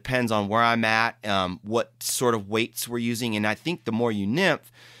kind of depends on where I'm at, what sort of weights we're using, and I think the more you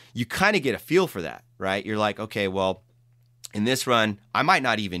nymph, you kind of get a feel for that, right? You're like, okay, well, in this run, I might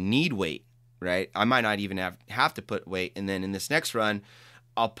not even need weight. Right? I might not even have to put weight. And then in this next run,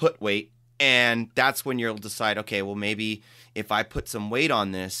 I'll put weight. And that's when you'll decide, okay, well, maybe if I put some weight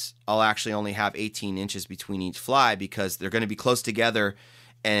on this, I'll actually only have 18 inches between each fly because they're going to be close together.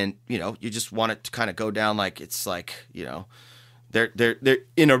 And, you just want it to kind of go down like it's like, they're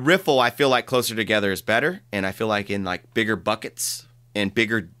in a riffle. I feel like closer together is better. And I feel like in like bigger buckets and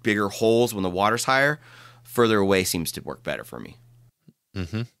bigger holes when the water's higher, further away seems to work better for me.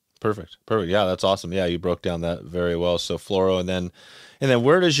 Mm-hmm. Perfect. Yeah, that's awesome. Yeah, you broke down that very well. So fluoro, and then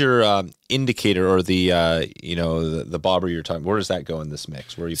where does your indicator or the the bobber you're talking? Where does that go in this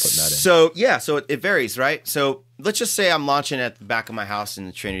mix? Where are you putting that in? So it varies, right? So let's just say I'm launching at the back of my house in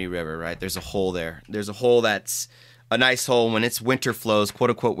the Trinity River, right? There's a hole there. There's a hole that's a nice hole when it's winter flows,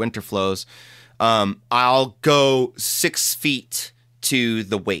 quote unquote winter flows. I'll go 6 feet to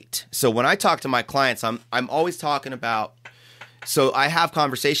the weight. So when I talk to my clients, I'm always talking about. So I have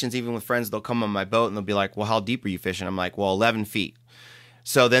conversations even with friends. They'll come on my boat and they'll be like, well, how deep are you fishing? I'm like, well, 11 feet.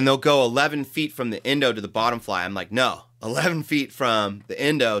 So then they'll go 11 feet from the endo to the bottom fly. I'm like, no, 11 feet from the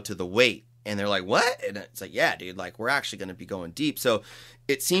endo to the weight. And they're like, what? And it's like, yeah, dude, like we're actually going to be going deep. So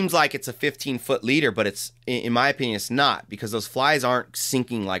it seems like it's a 15-foot leader, but it's, in my opinion, it's not, because those flies aren't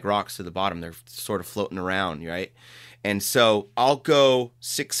sinking like rocks to the bottom. They're sort of floating around, right? And so I'll go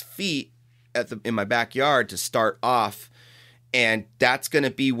 6 feet in my backyard to start off. And that's going to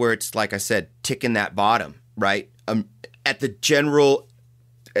be where it's, like I said, ticking that bottom, right? At the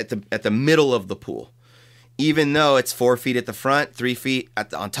middle of the pool. Even though it's 4 feet at the front, 3 feet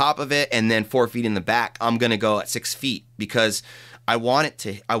on top of it, and then 4 feet in the back, I'm going to go at 6 feet because I want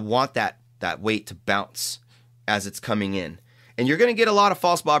that weight to bounce as it's coming in. And you're going to get a lot of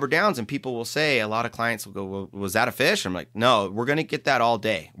false bobber downs, and people will say, a lot of clients will go, well, was that a fish? I'm like, no, we're going to get that all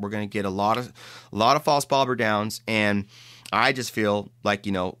day. We're going to get a lot of false bobber downs, and I just feel like,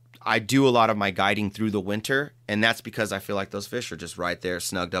 I do a lot of my guiding through the winter, and that's because I feel like those fish are just right there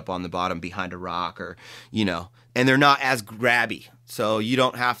snugged up on the bottom behind a rock or, and they're not as grabby. So you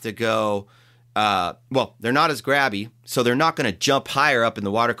don't have to go, they're not as grabby, so they're not going to jump higher up in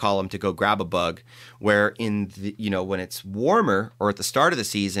the water column to go grab a bug, where in the, when it's warmer or at the start of the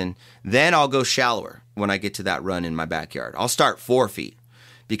season, then I'll go shallower when I get to that run in my backyard. I'll start 4 feet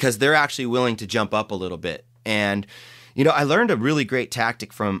because they're actually willing to jump up a little bit. And I learned a really great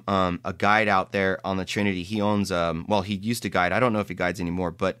tactic from a guide out there on the Trinity. He owns, he used to guide. I don't know if he guides anymore,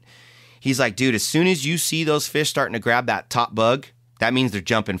 but he's like, dude, as soon as you see those fish starting to grab that top bug, that means they're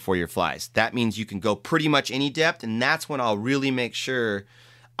jumping for your flies. That means you can go pretty much any depth, and that's when I'll really make sure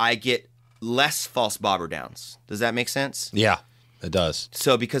I get less false bobber downs. Does that make sense? Yeah, it does.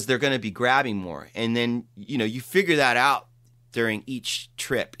 So because they're going to be grabbing more. And then, you figure that out during each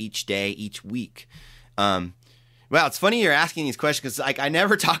trip, each day, each week. Wow, it's funny you're asking these questions because like I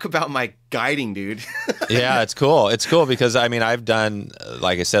never talk about my guiding, dude. Yeah, it's cool. It's cool because I mean I've done,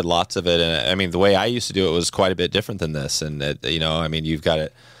 like I said, lots of it, and I mean the way I used to do it was quite a bit different than this. And you know, I mean you've got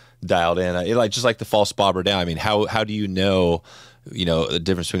it dialed in, like just like the false bobber down. I mean, how do you know the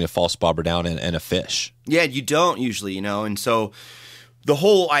difference between a false bobber down and a fish? Yeah, you don't usually, and so the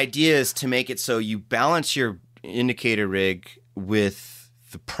whole idea is to make it so you balance your indicator rig with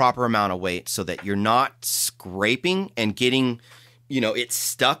the proper amount of weight so that you're not scraping and getting, it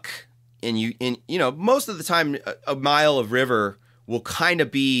stuck. And most of the time a mile of river will kind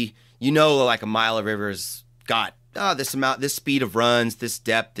of be, like a mile of river's got this amount, this speed of runs, this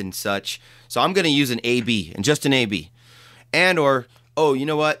depth and such. So I'm going to use an AB and just an AB. And or, you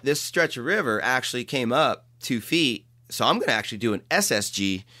know what? This stretch of river actually came up 2 feet. So I'm going to actually do an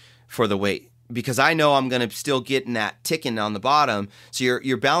SSG for the weight, because I know I'm going to still get in that ticking on the bottom. So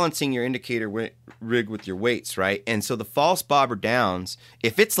you're balancing your indicator rig with your weights, right? And so the false bobber downs,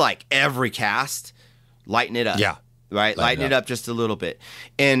 if it's like every cast, lighten it up. Yeah. Right? Lighten it up just a little bit.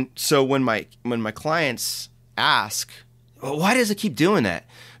 And so when my clients ask, well, why does it keep doing that?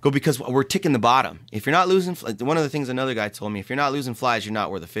 Go, because we're ticking the bottom. If you're not losing, one of the things another guy told me, if you're not losing flies, you're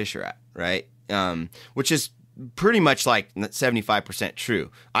not where the fish are at, right? Which is pretty much like 75%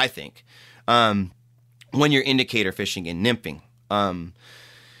 true, I think. When you're indicator fishing and nymphing.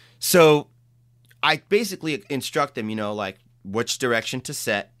 So I basically instruct them, like which direction to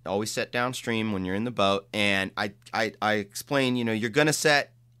set. Always set downstream when you're in the boat. And I explain, you're going to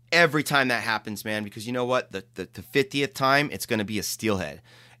set every time that happens, man, because you know what? The 50th time, it's going to be a steelhead.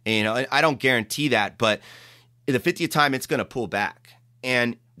 And, I don't guarantee that, but the 50th time, it's going to pull back.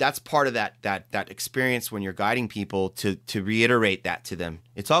 And that's part of that experience when you're guiding people to reiterate that to them.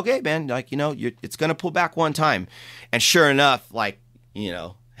 It's okay, man. Like, it's going to pull back one time. And sure enough, like,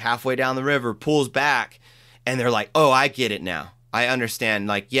 halfway down the river, pulls back, and they're like, oh, I get it now. I understand.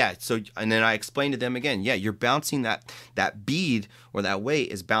 Like, yeah. So, and then I explain to them again, yeah, you're bouncing that bead or that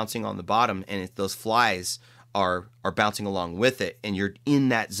weight is bouncing on the bottom, and those flies are bouncing along with it. And you're in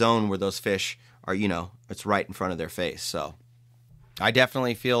that zone where those fish are, it's right in front of their face. So I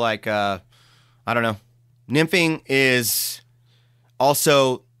definitely feel like, I don't know. Nymphing is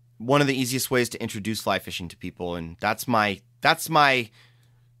also one of the easiest ways to introduce fly fishing to people. And that's my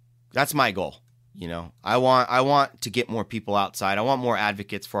goal. I want to get more people outside. I want more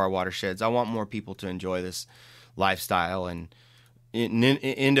advocates for our watersheds. I want more people to enjoy this lifestyle. And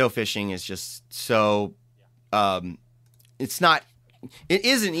Indo fishing is just so, it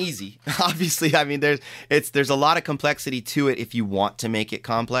isn't easy. Obviously, I mean, there's a lot of complexity to it if you want to make it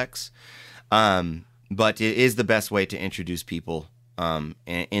complex. But it is the best way to introduce people, and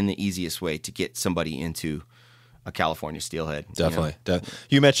the easiest way to get somebody into a California steelhead. Definitely.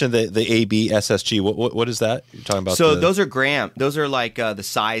 You mentioned the AB SSG. What is that? You're talking about? So those are gram. Those are like the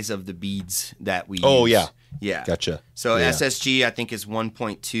size of the beads that we use. Oh, yeah. Yeah. Gotcha. So yeah. SSG, I think, is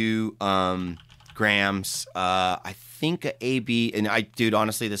 1.2 grams. I think a AB, and dude,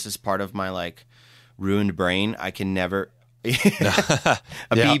 honestly, this is part of my like ruined brain. I can never.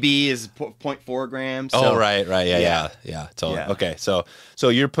 BB is 0.4 grams. So. Oh, right. Yeah. Totally. Yeah. Okay. So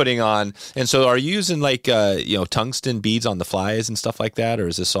you're putting on, and so are you using like, tungsten beads on the flies and stuff like that? Or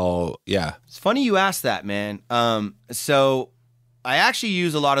is this all, yeah. It's funny you asked that, man. So I actually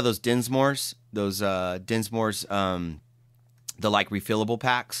use a lot of those Dinsmores, the like refillable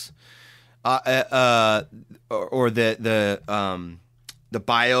packs, or the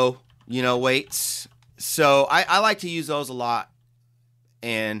bio, weights. So I like to use those a lot,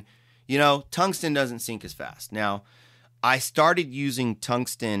 and tungsten doesn't sink as fast. Now, I started using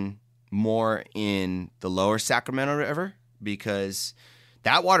tungsten more in the lower Sacramento River because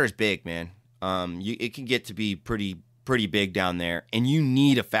that water's big, man. It can get to be pretty big down there, and you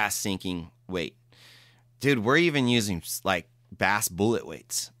need a fast sinking weight. Dude, we're even using like bass bullet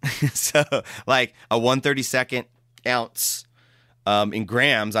weights, so like a 1/32 ounce in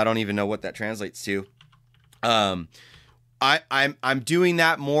grams. I don't even know what that translates to. I'm doing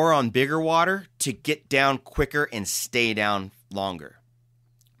that more on bigger water to get down quicker and stay down longer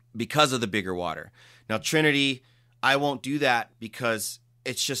because of the bigger water. Now, Trinity, I won't do that because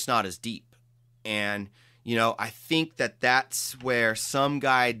it's just not as deep. And, I think that's where some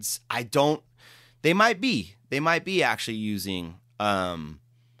guides, they might be actually using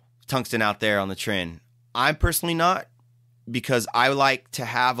tungsten out there on the Trin. I'm personally not, because I like to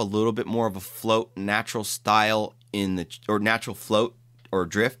have a little bit more of a float, natural style or natural float or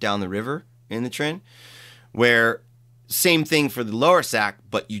drift down the river in the Trin, where same thing for the lower Sac,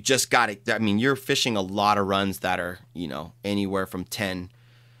 but you just got it. I mean, you're fishing a lot of runs that are, anywhere from 10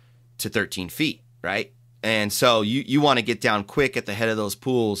 to 13 feet, right? And so you want to get down quick at the head of those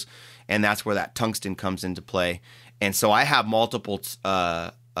pools, and that's where that tungsten comes into play. And so I have multiple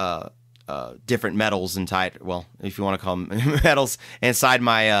different metals inside. Well, if you want to call them metals inside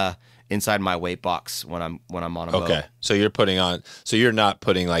my weight box when I'm on a boat. Okay, so you're not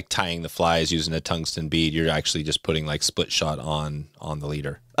putting like tying the flies using a tungsten bead. You're actually just putting like split shot on the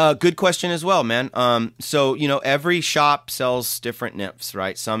leader. Good question as well, man. So every shop sells different nymphs,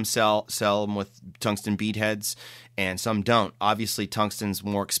 right? Some sell them with tungsten bead heads, and some don't. Obviously, tungsten's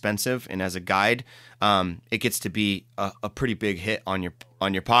more expensive, and as a guide, it gets to be a pretty big hit on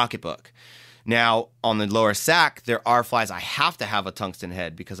your pocketbook. Now, on the lower sack, there are flies I have to have a tungsten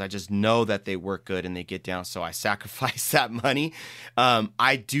head because I just know that they work good and they get down, so I sacrifice that money.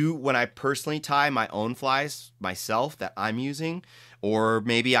 I do, when I personally tie my own flies myself that I'm using, or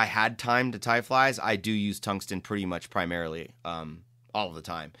maybe I had time to tie flies, I do use tungsten pretty much primarily all of the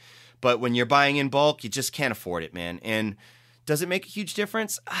time. But when you're buying in bulk, you just can't afford it, man. And does it make a huge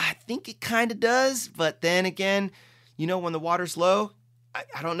difference? I think it kind of does, but then again, when the water's low,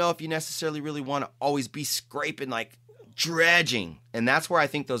 I don't know if you necessarily really want to always be scraping, like dredging. And that's where I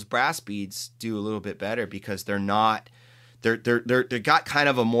think those brass beads do a little bit better because they're got kind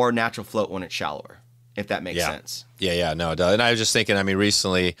of a more natural float when it's shallower, if that makes sense. Yeah, no, it does. And I was just thinking,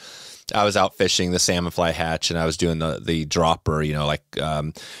 recently I was out fishing the salmon fly hatch and I was doing the dropper,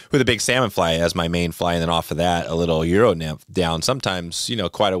 with a big salmon fly as my main fly. And then off of that, a little Euro nymph down, sometimes,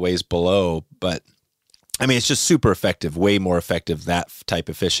 quite a ways below, but it's just super effective, way more effective, that type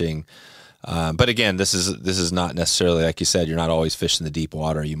of fishing. But again, this is not necessarily, like you said, you're not always fishing the deep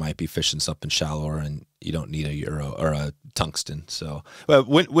water. You might be fishing something shallower and you don't need a Euro or a tungsten. So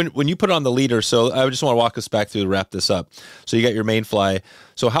when you put it on the leader, so I just want to walk us back through to wrap this up. So you got your main fly.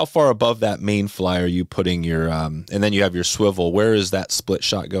 So how far above that main fly are you putting your, and then you have your swivel. Where is that split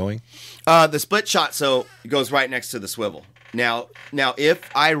shot going? The split shot, so it goes right next to the swivel. Now, if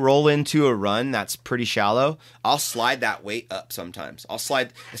I roll into a run that's pretty shallow, I'll slide that weight up sometimes.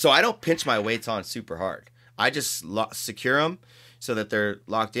 So I don't pinch my weights on super hard. I just secure them so that they're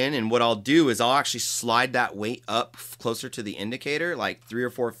locked in. And what I'll do is I'll actually slide that weight up closer to the indicator, like 3 or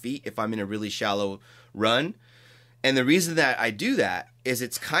 4 feet if I'm in a really shallow run. And the reason that I do that is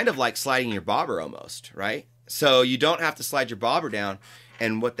it's kind of like sliding your bobber almost, right? So you don't have to slide your bobber down.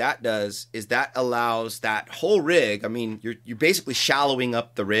 And what that does is that allows that whole rig. You're basically shallowing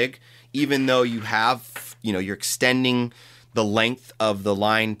up the rig, even though you have, you're extending the length of the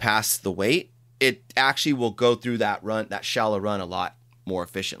line past the weight. It actually will go through that shallow run a lot more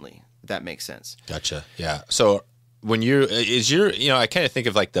efficiently. If that makes sense. Gotcha. Yeah. So when I kind of think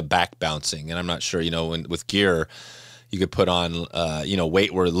of like the back bouncing, and I'm not sure, with gear, you could put on,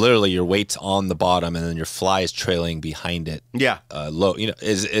 weight where literally your weight's on the bottom and then your fly is trailing behind it. Yeah. Low.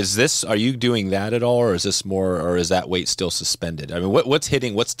 Are you doing that at all, or is this more, or is that weight still suspended? what's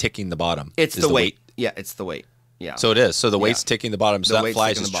ticking the bottom? It's the weight. Yeah, it's the weight. Yeah. So it is. So the weight's ticking the bottom. So that fly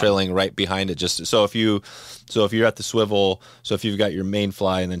is just trailing right behind it. So if you're at the swivel, so if you've got your main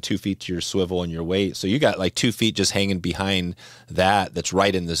fly and then 2 feet to your swivel and your weight, so you got like 2 feet just hanging behind that's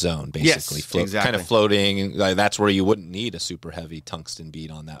right in the zone, basically. Yes, exactly. Kind of floating. That's where you wouldn't need a super heavy tungsten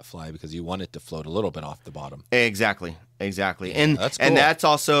bead on that fly because you want it to float a little bit off the bottom. Exactly. And that's cool. And that's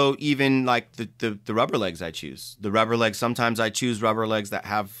also even like the rubber legs I choose. The rubber legs, sometimes I choose rubber legs that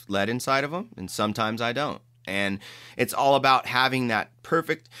have lead inside of them, and sometimes I don't. And it's all about having that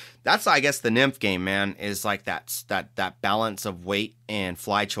perfect. That's, I guess, the nymph game, man, is like that balance of weight and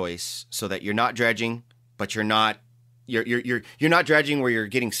fly choice, so that you're not dredging, but you're not dredging where you're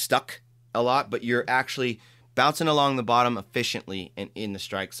getting stuck a lot, but you're actually bouncing along the bottom efficiently and in the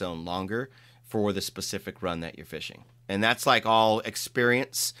strike zone longer for the specific run that you're fishing. And that's like all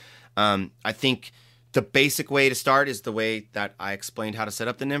experience. I think the basic way to start is the way that I explained how to set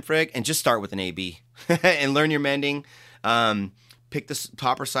up the nymph rig, and just start with an AB and learn your mending. Pick the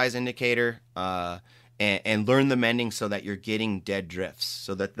proper size indicator and learn the mending so that you're getting dead drifts,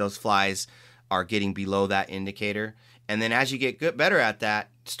 so that those flies are getting below that indicator. And then as you get better at that,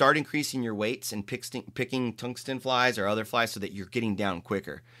 start increasing your weights and picking tungsten flies or other flies so that you're getting down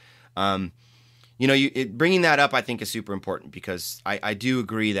quicker. Bringing that up, I think, is super important, because I do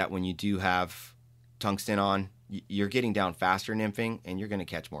agree that when you do have tungsten on, you're getting down faster nymphing, and you're going to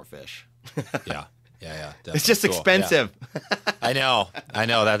catch more fish. Yeah. Definitely. It's just expensive. Yeah. I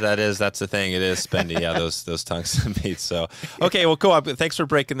know that's the thing. It is spendy. Yeah, those tungsten beads. So, okay, well, cool. Thanks for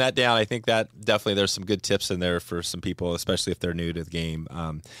breaking that down. I think that definitely there's some good tips in there for some people, especially if they're new to the game.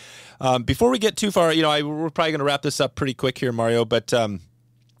 Before we get too far, we're probably going to wrap this up pretty quick here, Mario, but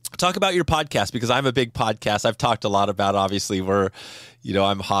Talk about your podcast, because I'm a big podcast. I've talked a lot about, obviously,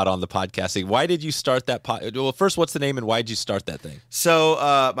 I'm hot on the podcasting. Why did you start that Well, first, what's the name and why did you start that thing? So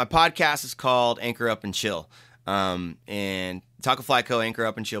my podcast is called Anchor Up and Chill, and Taco Fly Co. Anchor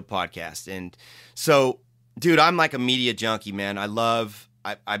Up and Chill podcast. And so, dude, I'm like a media junkie, man. I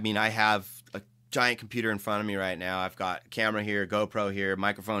have a giant computer in front of me right now. I've got a camera here, GoPro here,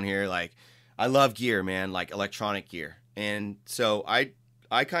 microphone here. Like, I love gear, man, like electronic gear. And so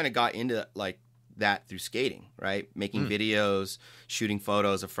I kind of got into like that through skating, right? Making videos, shooting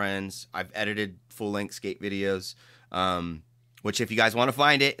photos of friends. I've edited full-length skate videos, which if you guys want to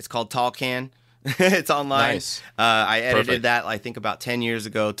find it, it's called Tall Can. It's online. Nice. I edited Perfect. that, I think, about 10 years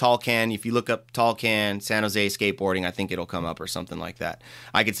ago. Tall Can, if you look up Tall Can, San Jose Skateboarding, I think it'll come up or something like that.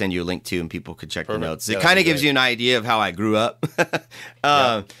 I could send you a link too, and people could check the notes. It kind of gives you an idea of how I grew up.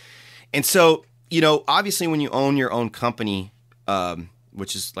 And so, obviously when you own your own company,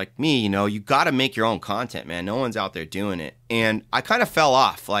 which is like me, you got to make your own content, man. No one's out there doing it. And I kind of fell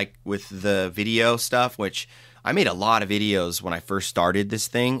off like with the video stuff, which I made a lot of videos when I first started this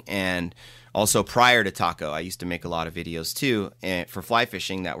thing. And also prior to Taco, I used to make a lot of videos too, and for fly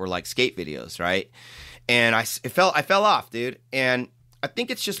fishing that were like skate videos, right? And I fell off, dude. And I think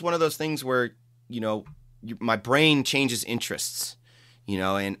it's just one of those things where, my brain changes interests,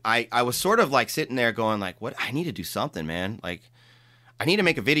 and I was sort of like sitting there going like, what? I need to do something, man. Like, I need to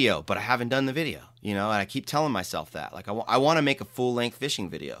make a video, but I haven't done the video, and I keep telling myself that. Like, I want to make a full-length fishing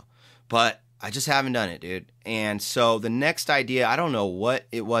video, but I just haven't done it, dude. And so the next idea, I don't know what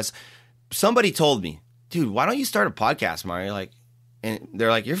it was. Somebody told me, dude, why don't you start a podcast, Mario? Like, and they're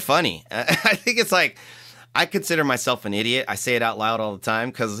like, you're funny. I think it's like, I consider myself an idiot. I say it out loud all the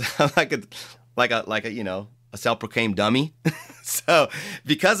time because I'm like a self-proclaimed dummy. So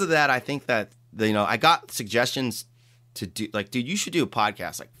because of that, I think that, I got suggestions to do, like, dude, you should do a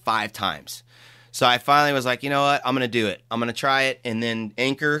podcast like 5 times. So I finally was like, you know what? I'm going to do it. I'm going to try it. And then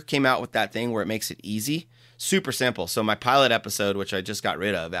Anchor came out with that thing where it makes it easy, super simple. So my pilot episode, which I just got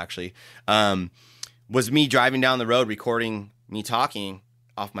rid of actually, was me driving down the road, recording me talking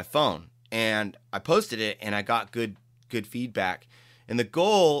off my phone. And I posted it and I got good feedback. And the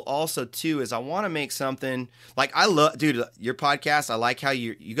goal also too is I want to make something like, I love, dude, your podcast. I like how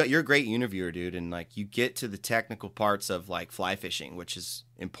you're a great interviewer, dude. And like, you get to the technical parts of like fly fishing, which is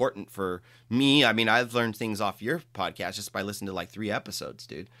important for me. I mean, I've learned things off your podcast just by listening to like 3 episodes,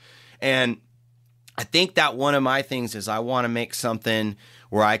 dude. And I think that one of my things is I want to make something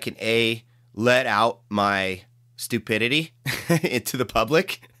where I can let out my stupidity into the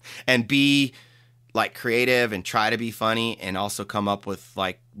public and be like creative and try to be funny and also come up with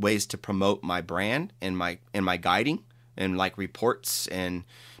like ways to promote my brand and my guiding and like reports. And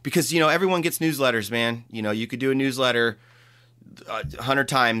because, everyone gets newsletters, man. You could do a newsletter 100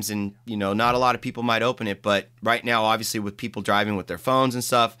 times and, not a lot of people might open it. But right now, obviously with people driving with their phones and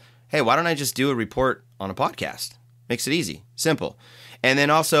stuff, hey, why don't I just do a report on a podcast? Makes it easy, simple. And then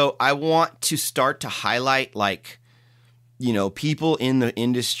also I want to start to highlight like, people in the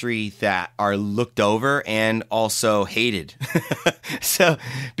industry that are looked over and also hated. So,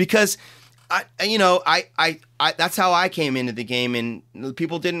 because I that's how I came into the game, and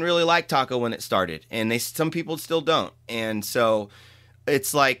people didn't really like Taco when it started, and some people still don't. And so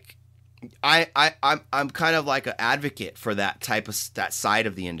it's like, I'm kind of like an advocate for that side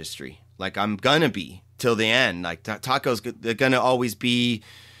of the industry. Like, I'm gonna be till the end. Like, Taco's gonna always be,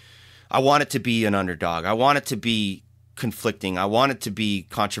 I want it to be an underdog. I want it to be conflicting. I want it to be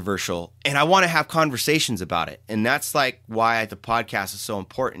controversial, and I want to have conversations about it. And that's like why the podcast is so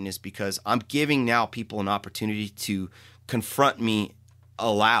important, is because I'm giving now people an opportunity to confront me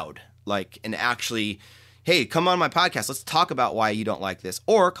aloud, like, and actually, hey, come on my podcast. Let's talk about why you don't like this,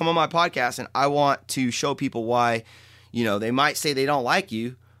 or come on my podcast and I want to show people why, they might say they don't like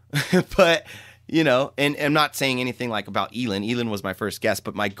you, but and I'm not saying anything like about Elin. Elin was my first guest,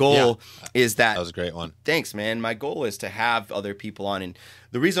 but my goal is that was a great one. Thanks, man. My goal is to have other people on. And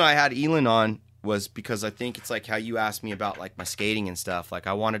the reason I had Elin on was because I think it's like how you asked me about like my skating and stuff. Like,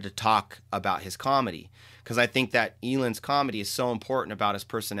 I wanted to talk about his comedy, because I think that Elin's comedy is so important about his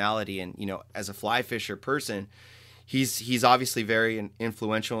personality. And, as a fly fisher person, he's obviously very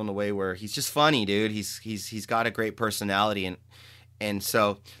influential in the way where he's just funny, dude. He's got a great personality. And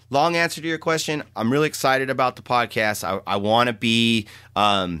so, long answer to your question, I'm really excited about the podcast. I want to be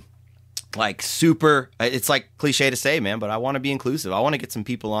like super, it's like cliche to say, man, but I want to be inclusive. I want to get some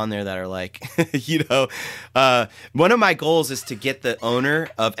people on there that are like, one of my goals is to get the owner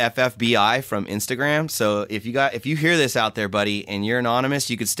of FFBI from Instagram. So if you hear this out there, buddy, and you're anonymous,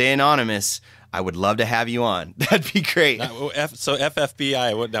 you could stay anonymous. I would love to have you on. That'd be great. So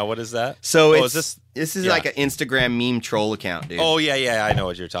FFBI, what is that? So this is like an Instagram meme troll account, dude. Oh, yeah, I know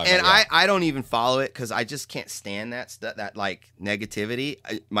what you're talking about. And I don't even follow it because I just can't stand that like negativity.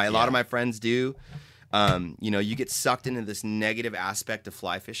 A lot of my friends do. You get sucked into this negative aspect of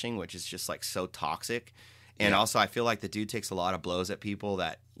fly fishing, which is just like so toxic. And also I feel like the dude takes a lot of blows at people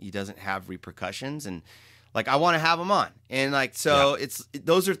that he doesn't have repercussions. And like, I want to have him on. And like, so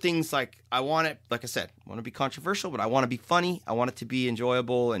those are things like I want it, like I said, I want to be controversial, but I want to be funny. I want it to be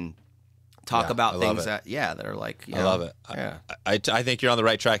enjoyable and talk about things that are like, I love it. Yeah. I think you're on the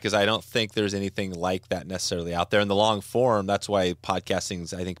right track because I don't think there's anything like that necessarily out there in the long form. That's why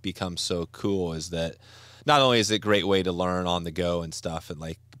podcasting, I think, becomes so cool, is that not only is it a great way to learn on the go and stuff, and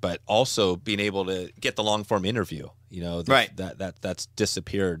like, but also being able to get the long form interview, that's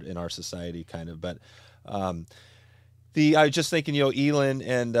disappeared in our society kind of. But I was just thinking, Elon,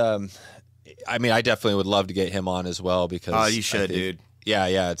 and I definitely would love to get him on as well because you should, dude.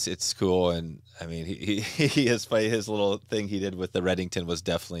 Yeah, it's cool, and I mean, he is funny. His little thing he did with the Reddington was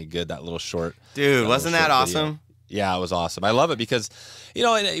definitely good. That little short, dude, wasn't that awesome? Video. Yeah, it was awesome. I love it because,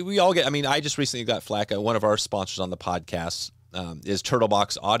 and we all get. I mean, I just recently got flack. One of our sponsors on the podcast is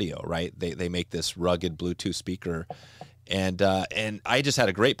Turtlebox Audio, right? They make this rugged Bluetooth speaker. And I just had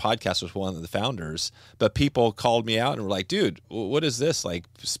a great podcast with one of the founders, but people called me out and were like, dude, what is this? Like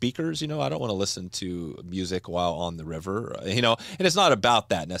speakers? I don't want to listen to music while on the river, and it's not about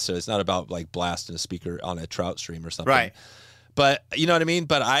that necessarily. It's not about like blasting a speaker on a trout stream or something. Right. But you know what I mean?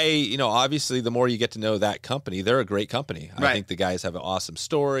 But obviously the more you get to know that company, they're a great company. Right. I think the guys have an awesome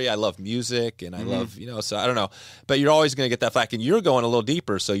story. I love music and I love, so I don't know. But you're always going to get that flack, and you're going a little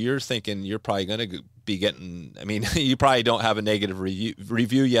deeper. So you're thinking you're probably going to be getting, you probably don't have a negative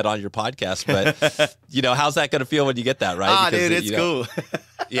review yet on your podcast, but how's that going to feel when you get that, right? Because, dude, it's cool.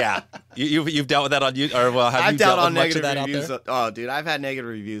 Yeah. You've dealt with that on you, or well, have I've you dealt on with much of negative that reviews. out there? Oh, dude, I've had negative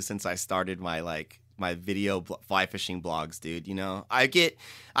reviews since I started my video fly fishing blogs, dude.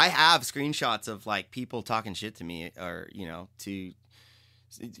 I have screenshots of like people talking shit to me, or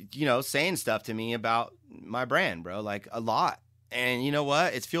saying stuff to me about my brand, bro, like a lot. And you know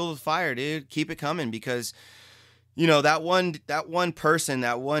what? It's fuel to the fire, dude. Keep it coming, because that one person,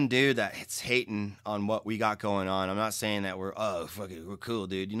 that one dude that's hating on what we got going on. I'm not saying that we're cool,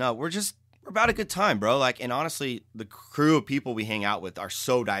 dude. We're about a good time, bro. Like, and honestly, the crew of people we hang out with are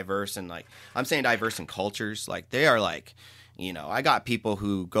so diverse, and like, I'm saying diverse in cultures. Like, they are like, I got people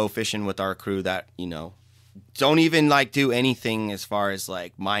who go fishing with our crew that, don't even like do anything as far as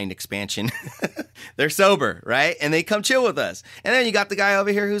like mind expansion. They're sober, right? And they come chill with us. And then you got the guy over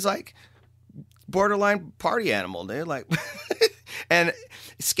here who's like borderline party animal, dude. Like, and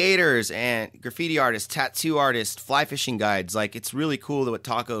skaters and graffiti artists, tattoo artists, fly fishing guides. Like, it's really cool that what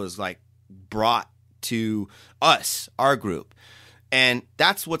Taco is like brought to us, our group. And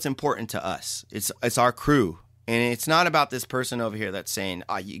that's what's important to us. It's our crew. And it's not about this person over here that's saying,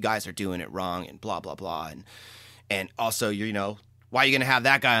 you guys are doing it wrong and blah, blah, blah. And also, why are you going to have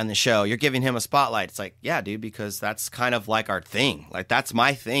that guy on the show? You're giving him a spotlight. It's like, yeah, dude, because that's kind of like our thing. Like, that's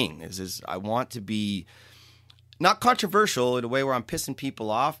my thing is I want to be not controversial in a way where I'm pissing people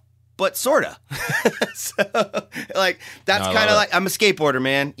off, but sort of. So, like, that's kind of like, I'm a skateboarder,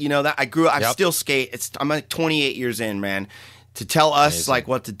 man. That I grew up, I still skate. I'm like 28 years in, man. To tell us like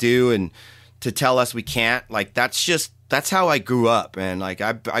what to do and to tell us we can't, like, that's how I grew up, man. Like,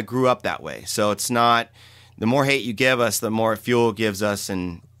 I grew up that way. So it's not, the more hate you give us, the more fuel it gives us.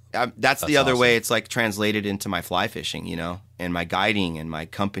 And that's the other way it's like translated into my fly fishing, and my guiding and my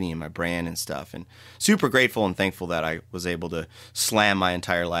company and my brand and stuff. And super grateful and thankful that I was able to slam my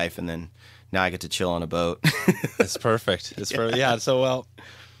entire life, and then now I get to chill on a boat. It's perfect. Yeah. So, well,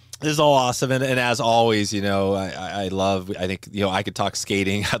 this is all awesome, and as always, I think I could talk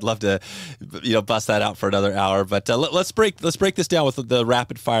skating. I'd love to, bust that out for another hour. But let's break this down with the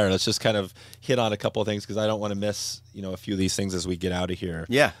rapid fire. Let's just kind of hit on a couple of things because I don't want to miss a few of these things as we get out of here.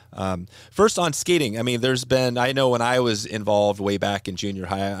 Yeah. First on skating, I know when I was involved way back in junior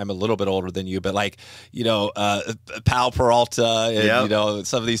high, I'm a little bit older than you, but like Pal Peralta and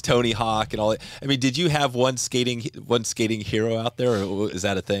some of these Tony Hawk and all that. Did you have one skating hero out there, or is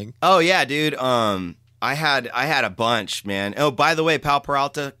that a thing? Oh yeah, dude. I had a bunch, man. Oh, by the way, Pal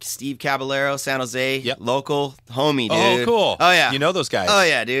Peralta, Steve Caballero, San Jose, local homie, dude. Oh, cool. Oh yeah, you know those guys. Oh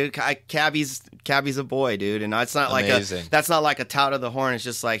yeah, dude. Cabby's a boy, dude, and it's not amazing. That's not like a tout of the horn. It's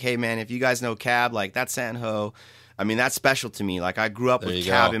just like, hey man, if you guys know Cab, like that's San Ho. That's special to me. Like, I grew up with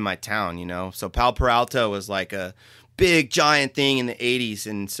Cab in my town, So Pal Peralta was like a big giant thing in the 80s,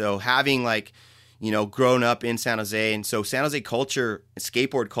 and so having like, grown up in San Jose. And so San Jose culture,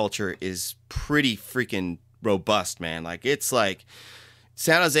 skateboard culture is pretty freaking robust, man. Like, it's like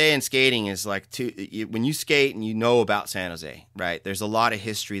San Jose and skating is like when you skate and you know about San Jose, right? There's a lot of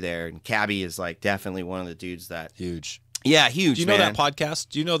history there. And Cabby is like definitely one of the dudes that. Huge. Yeah, huge. Do you know that podcast?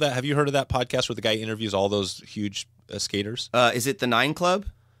 Do you know that? Have you heard of that podcast where the guy interviews all those huge skaters? Is it the 9 Club?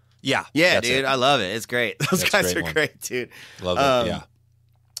 Yeah. Yeah, dude. I love it. It's great. Those guys are great, dude. Love it. Yeah.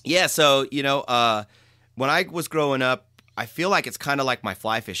 Yeah, so, when I was growing up, I feel like it's kind of like my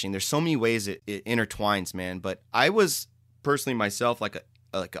fly fishing. There's so many ways it intertwines, man. But I was personally myself like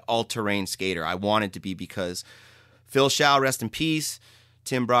an all-terrain skater. I wanted to be because Phil Shaw, rest in peace,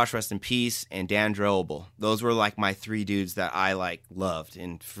 Tim Brosh, rest in peace, and Dan Drobel. Those were like my 3 dudes that I like loved.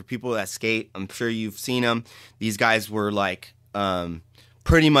 And for people that skate, I'm sure you've seen them. These guys were like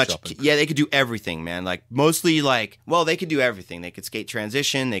pretty much, yeah, they could do everything, man. Like mostly like, well, they could do everything. They could skate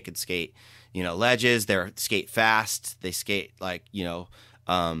transition. They could skate, ledges. They're skate fast. They skate like,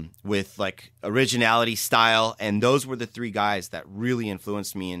 with like originality, style. And those were the 3 guys that really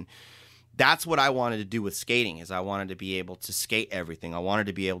influenced me. And that's what I wanted to do with skating is I wanted to be able to skate everything. I wanted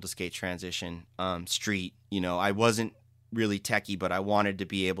to be able to skate transition, street. I wasn't really techie, but I wanted to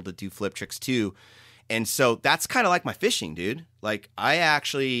be able to do flip tricks too. And so that's kind of like my fishing, dude. Like, I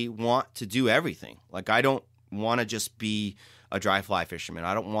actually want to do everything. Like, I don't want to just be a dry fly fisherman.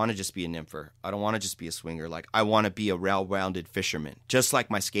 I don't want to just be a nympher. I don't want to just be a swinger. Like, I want to be a well-rounded fisherman, just like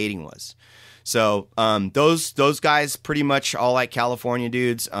my skating was. So those guys pretty much all like California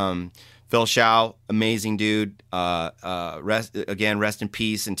dudes. Phil Shaw, amazing dude. Rest in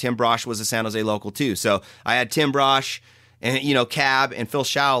peace. And Tim Brosh was a San Jose local too. So I had Tim Brosh and, Cab and Phil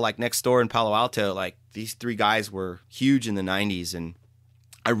Shaw like next door in Palo Alto. Like, these 3 guys were huge in the 90s, and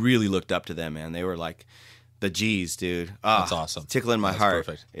I really looked up to them, man. They were like the G's, dude. Oh, that's awesome. Tickling my heart.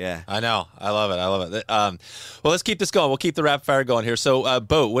 Perfect. Yeah. I know. I love it. Well, let's keep this going. We'll keep the rapid fire going here. So,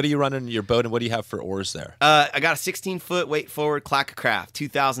 boat, what are you running in your boat, and what do you have for oars there? I got a 16-foot weight forward Clackacraft,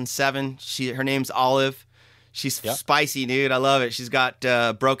 2007. Her name's Olive. She's spicy, dude. I love it. She's got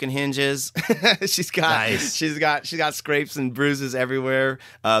broken hinges. she's got scrapes and bruises everywhere.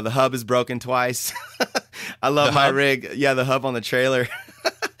 The hub is broken twice. I love my rig. Yeah, the hub on the trailer.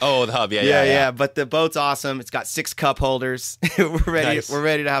 Oh, the hub. Yeah. But the boat's awesome. It's got 6 cup holders. We're ready. Nice. We're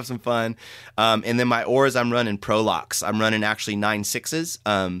ready to have some fun. And then my oars, I'm running Pro Locks. I'm running actually 9.6s.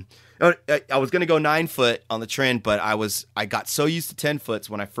 I was gonna go 9 foot on the trend, but I got so used to 10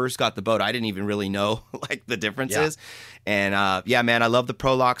 foots when I first got the boat, I didn't even really know like the differences. And man, I love the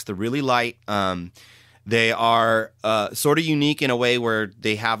Pro Locks. They're really light. They are sort of unique in a way where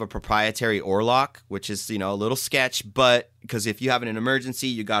they have a proprietary oar lock, which is a little sketch, but because if you have an emergency,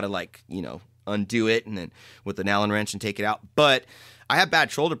 you gotta undo it and then with an Allen wrench and take it out. But I have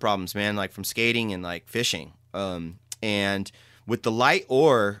bad shoulder problems, man, like from skating and like fishing, and with the light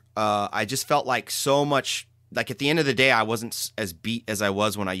oar, I just felt like so much, like at the end of the day, I wasn't as beat as I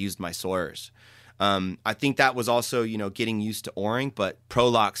was when I used my Sawyers. I think that was also, getting used to oaring, but Pro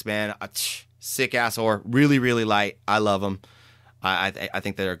Locks, man, sick ass oar, really, really light. I love them. I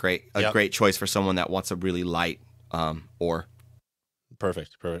think they're a great choice for someone that wants a really light oar.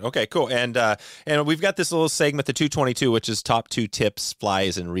 Perfect. Okay, cool. And we've got this little segment, the 222, which is top 2 tips,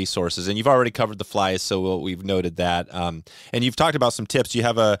 flies, and resources. And you've already covered the flies, so we've noted that. And you've talked about some tips. Do you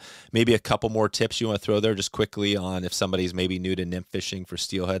have maybe a couple more tips you want to throw there just quickly on if somebody's maybe new to nymph fishing for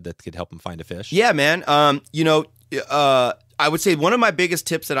steelhead that could help them find a fish? Yeah, man. I would say one of my biggest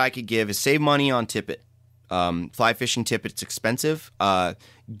tips that I could give is save money on tippet. Fly fishing tippet, it's expensive.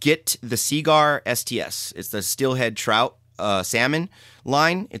 Get the Seagar STS. It's the steelhead trout salmon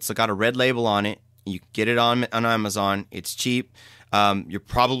line. It's got a red label on it. You can get it on Amazon. It's cheap. You're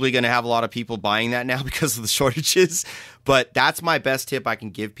probably going to have a lot of people buying that now because of the shortages. But that's my best tip I can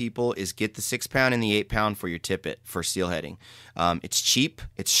give people is get the 6-pound and the 8-pound for your tippet for steelheading. It's cheap.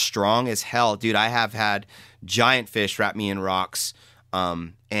 It's strong as hell. Dude, I have had giant fish wrap me in rocks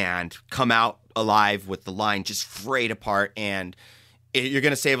and come out alive with the line just frayed apart. And you're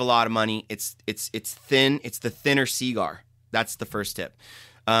going to save a lot of money. It's thin. It's the thinner Seagar. That's the first tip.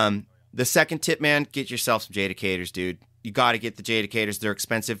 The second tip, man, get yourself some Jaydacators, dude. You got to get the Jaydacators. They're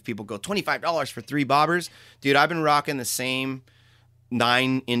expensive. People go $25 for 3 bobbers. Dude, I've been rocking the same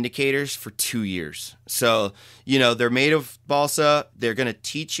 9 indicators for 2 years. So, they're made of balsa. They're going to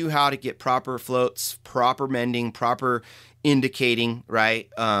teach you how to get proper floats, proper mending, proper indicating, right?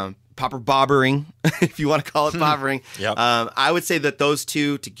 Proper bobbering, if you want to call it bobbering. Yep. I would say that those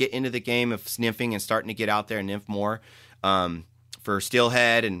 2 to get into the game of nymphing and starting to get out there and nymph more, for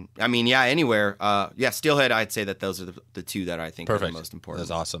steelhead, and I mean, yeah, anywhere. Steelhead. I'd say that those are the two that I think are the most important.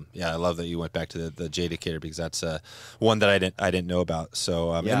 That's awesome. Yeah, I love that you went back to the Jaydacator because that's one that I didn't know about.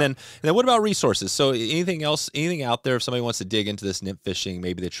 So and then what about resources? So anything out there if somebody wants to dig into this nymph fishing,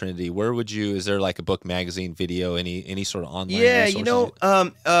 maybe the Trinity? Where would you? Is there like a book, magazine, video, any sort of online? Yeah,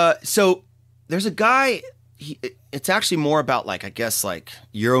 resources? So there's a guy. It's actually more about like I guess like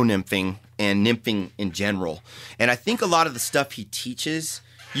Euro nymphing and nymphing in general. And I think a lot of the stuff he teaches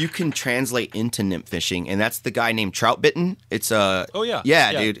you can translate into nymph fishing, and that's the guy named Troutbitten. It's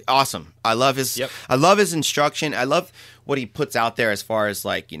dude, awesome. I love his instruction. I love what he puts out there as far as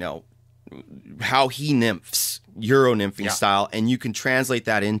like, how he nymphs Euro nymphing style, and you can translate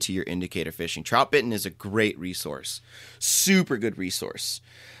that into your indicator fishing. Troutbitten is a great resource. Super good resource.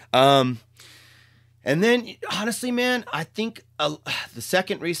 And then, honestly, man, I think the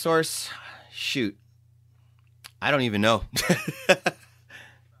second resource, I don't even know.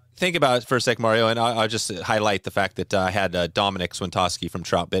 Think about it for a sec, Mario, and I'll just highlight the fact that I had Dominic Swintoski from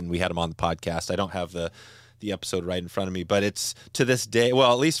Troutbitten. We had him on the podcast. I don't have the episode right in front of me, but it's to this day,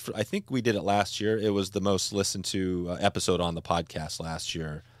 well, at least I think we did it last year. It was the most listened to episode on the podcast last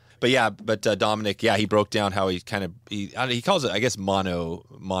year. But Dominic, he broke down how he calls it, I guess, mono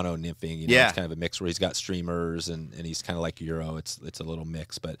nymphing. It's kind of a mix where he's got streamers and he's kind of like Euro. It's a little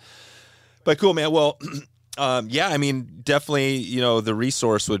mix, but cool, man. Well, I mean, definitely, the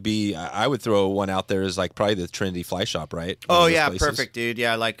resource would be, I would throw one out there is like probably the Trinity Fly Shop, right? Oh yeah, perfect, dude.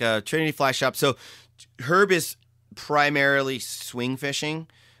 Yeah, like Trinity Fly Shop. So Herb is primarily swing fishing.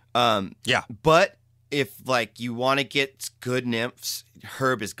 But if like you want to get good nymphs,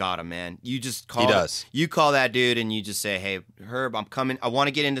 Herb has got them, man. You just call you call that dude and you just say, "Hey, Herb, I'm coming. I want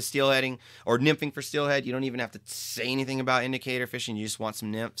to get into steelheading or nymphing for steelhead." You don't even have to say anything about indicator fishing. You just want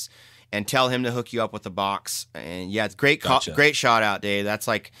some nymphs, and tell him to hook you up with a box. And yeah, it's great. Gotcha. Great shout out, Dave. That's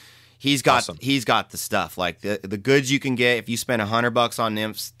like he's got the stuff, like the goods you can get if you spend $100 on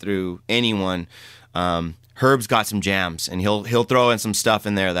nymphs through anyone. Herb's got some jams, and he'll throw in some stuff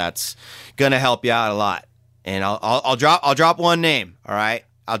in there that's gonna help you out a lot. And I'll drop one name. All right,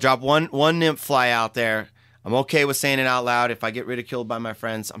 I'll drop one nymph fly out there. I'm okay with saying it out loud. If I get ridiculed by my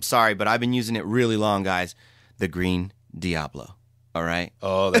friends, I'm sorry, but I've been using it really long, guys. The Green Diablo. All right.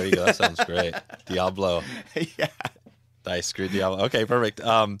 Oh, there you go. That sounds great. Diablo. Yeah. Nice, Green Diablo. Okay, perfect.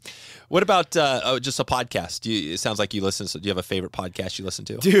 What about just a podcast? It sounds like you listen. So do you have a favorite podcast you listen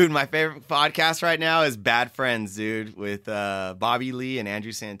to? Dude, my favorite podcast right now is Bad Friends, dude, with Bobby Lee and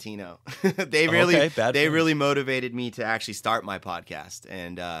Andrew Santino. They really motivated me to actually start my podcast.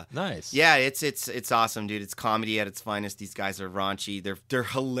 And nice. Yeah, it's awesome, dude. It's comedy at its finest. These guys are raunchy. They're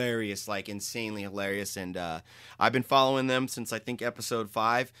hilarious, like insanely hilarious. And I've been following them since I think episode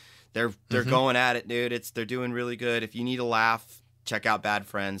 5. They're going at it, dude. They're doing really good. If you need a laugh, check out Bad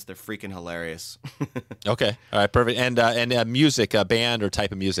Friends. They're freaking hilarious. Okay, all right, perfect. And music, a band or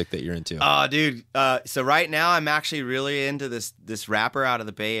type of music that you're into? Oh, dude. So right now I'm actually really into this rapper out of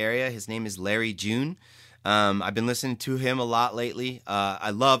the Bay Area. His name is Larry June. I've been listening to him a lot lately.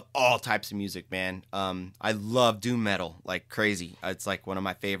 I love all types of music, man. I love doom metal like crazy. It's like one of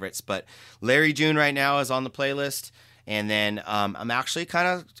my favorites. But Larry June right now is on the playlist. And then I'm actually kind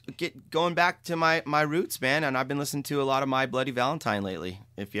of going back to my roots, man. And I've been listening to a lot of My Bloody Valentine lately.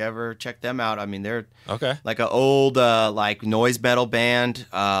 If you ever check them out, I mean, they're like an old like noise metal band.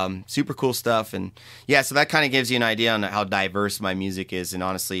 Super cool stuff. And yeah, so that kind of gives you an idea on how diverse my music is. And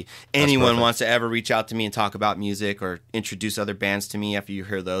honestly, anyone wants to ever reach out to me and talk about music or introduce other bands to me after you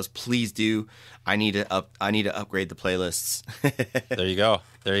hear those, please do. I need to upgrade the playlists. There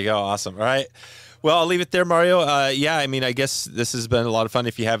you go. Awesome. All right. Well, I'll leave it there, Mario. I mean, I guess this has been a lot of fun.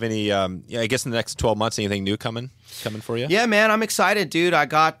 If you have any, I guess in the next 12 months, anything new coming for you? Yeah, man, I'm excited, dude. I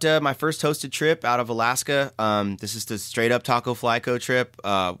got my first hosted trip out of Alaska. This is the straight up Taco Flyco trip.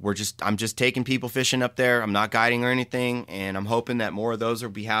 I'm just taking people fishing up there. I'm not guiding or anything, and I'm hoping that more of those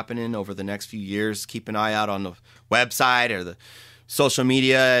will be happening over the next few years. Keep an eye out on the website or the social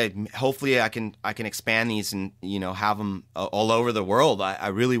media. Hopefully I can expand these and have them all over the world. I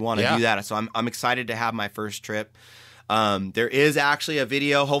really want to do that. So I'm excited to have my first trip. There is actually a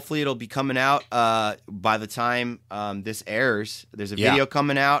video. Hopefully it'll be coming out by the time this airs. There's a video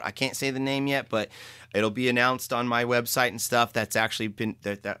coming out. I can't say the name yet, but it'll be announced on my website and stuff. That's actually been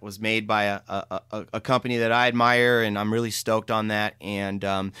that was made by a company that I admire, and I'm really stoked on that. And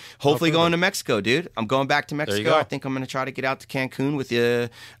hopefully going to Mexico, dude. I'm going back to Mexico. I think I'm going to try to get out to Cancun with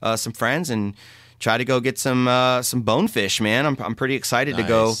some friends and try to go get some bonefish, man. I'm pretty excited to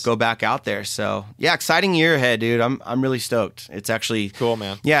go back out there. So yeah, exciting year ahead, dude. I'm really stoked. It's actually cool,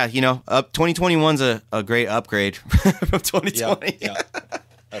 man. Yeah, 2021's a great upgrade from 2020. Yeah.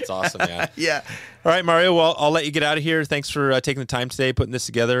 That's awesome, man. Yeah. All right, Mario. Well, I'll let you get out of here. Thanks for taking the time today, putting this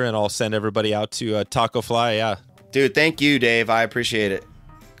together, and I'll send everybody out to Taco Fly. Yeah, dude. Thank you, Dave. I appreciate it.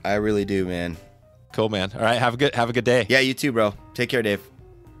 I really do, man. Cool, man. All right, have a good day. Yeah, you too, bro. Take care, Dave.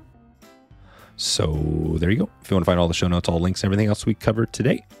 So there you go. If you want to find all the show notes, all links, everything else we covered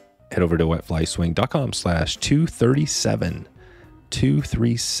today, head over to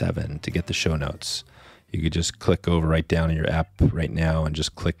wetflyswing.com/237 to get the show notes. You could just click over right down in your app right now and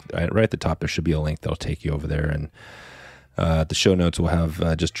just click right at the top. There should be a link that'll take you over there. And the show notes will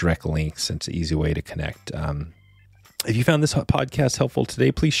have just direct links. And it's an easy way to connect. If you found this podcast helpful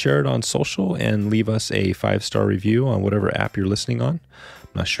today, please share it on social and leave us a 5-star review on whatever app you're listening on.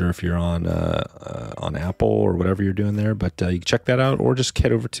 I'm not sure if you're on Apple or whatever you're doing there, but you can check that out, or just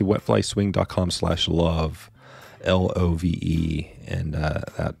head over to wetflyswing.com/love, LOVE, and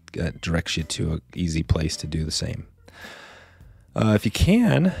that directs you to an easy place to do the same. If you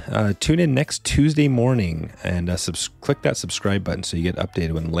can, tune in next Tuesday morning and click that subscribe button so you get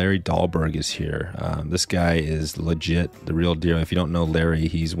updated when Larry Dahlberg is here. This guy is legit, the real deal. If you don't know Larry,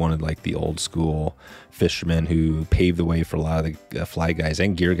 he's one of like the old school fishermen who paved the way for a lot of the fly guys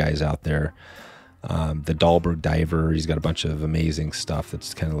and gear guys out there. The Dahlberg diver, he's got a bunch of amazing stuff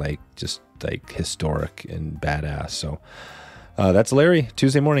that's kind of like just like historic and badass. So that's Larry.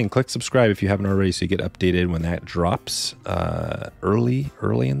 Tuesday morning. Click subscribe if you haven't already so you get updated when that drops early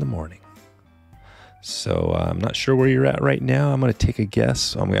in the morning. So I'm not sure where you're at right now. I'm going to take a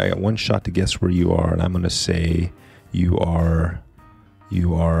guess. I got one shot to guess where you are, and I'm going to say you are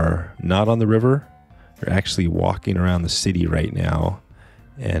not on the river. You're actually walking around the city right now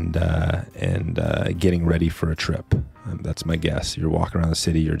and getting ready for a trip. That's my guess. You're walking around the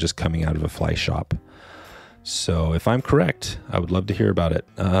city. You're just coming out of a fly shop. So if I'm correct, I would love to hear about it.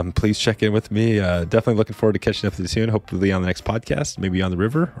 Please check in with me. Definitely looking forward to catching up with you soon, hopefully on the next podcast, maybe on the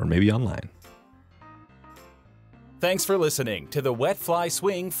river or maybe online. Thanks for listening to the Wet Fly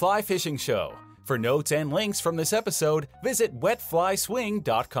Swing Fly Fishing Show. For notes and links from this episode, visit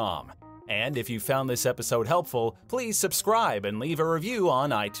wetflyswing.com. And if you found this episode helpful, please subscribe and leave a review on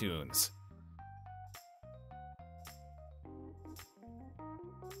iTunes.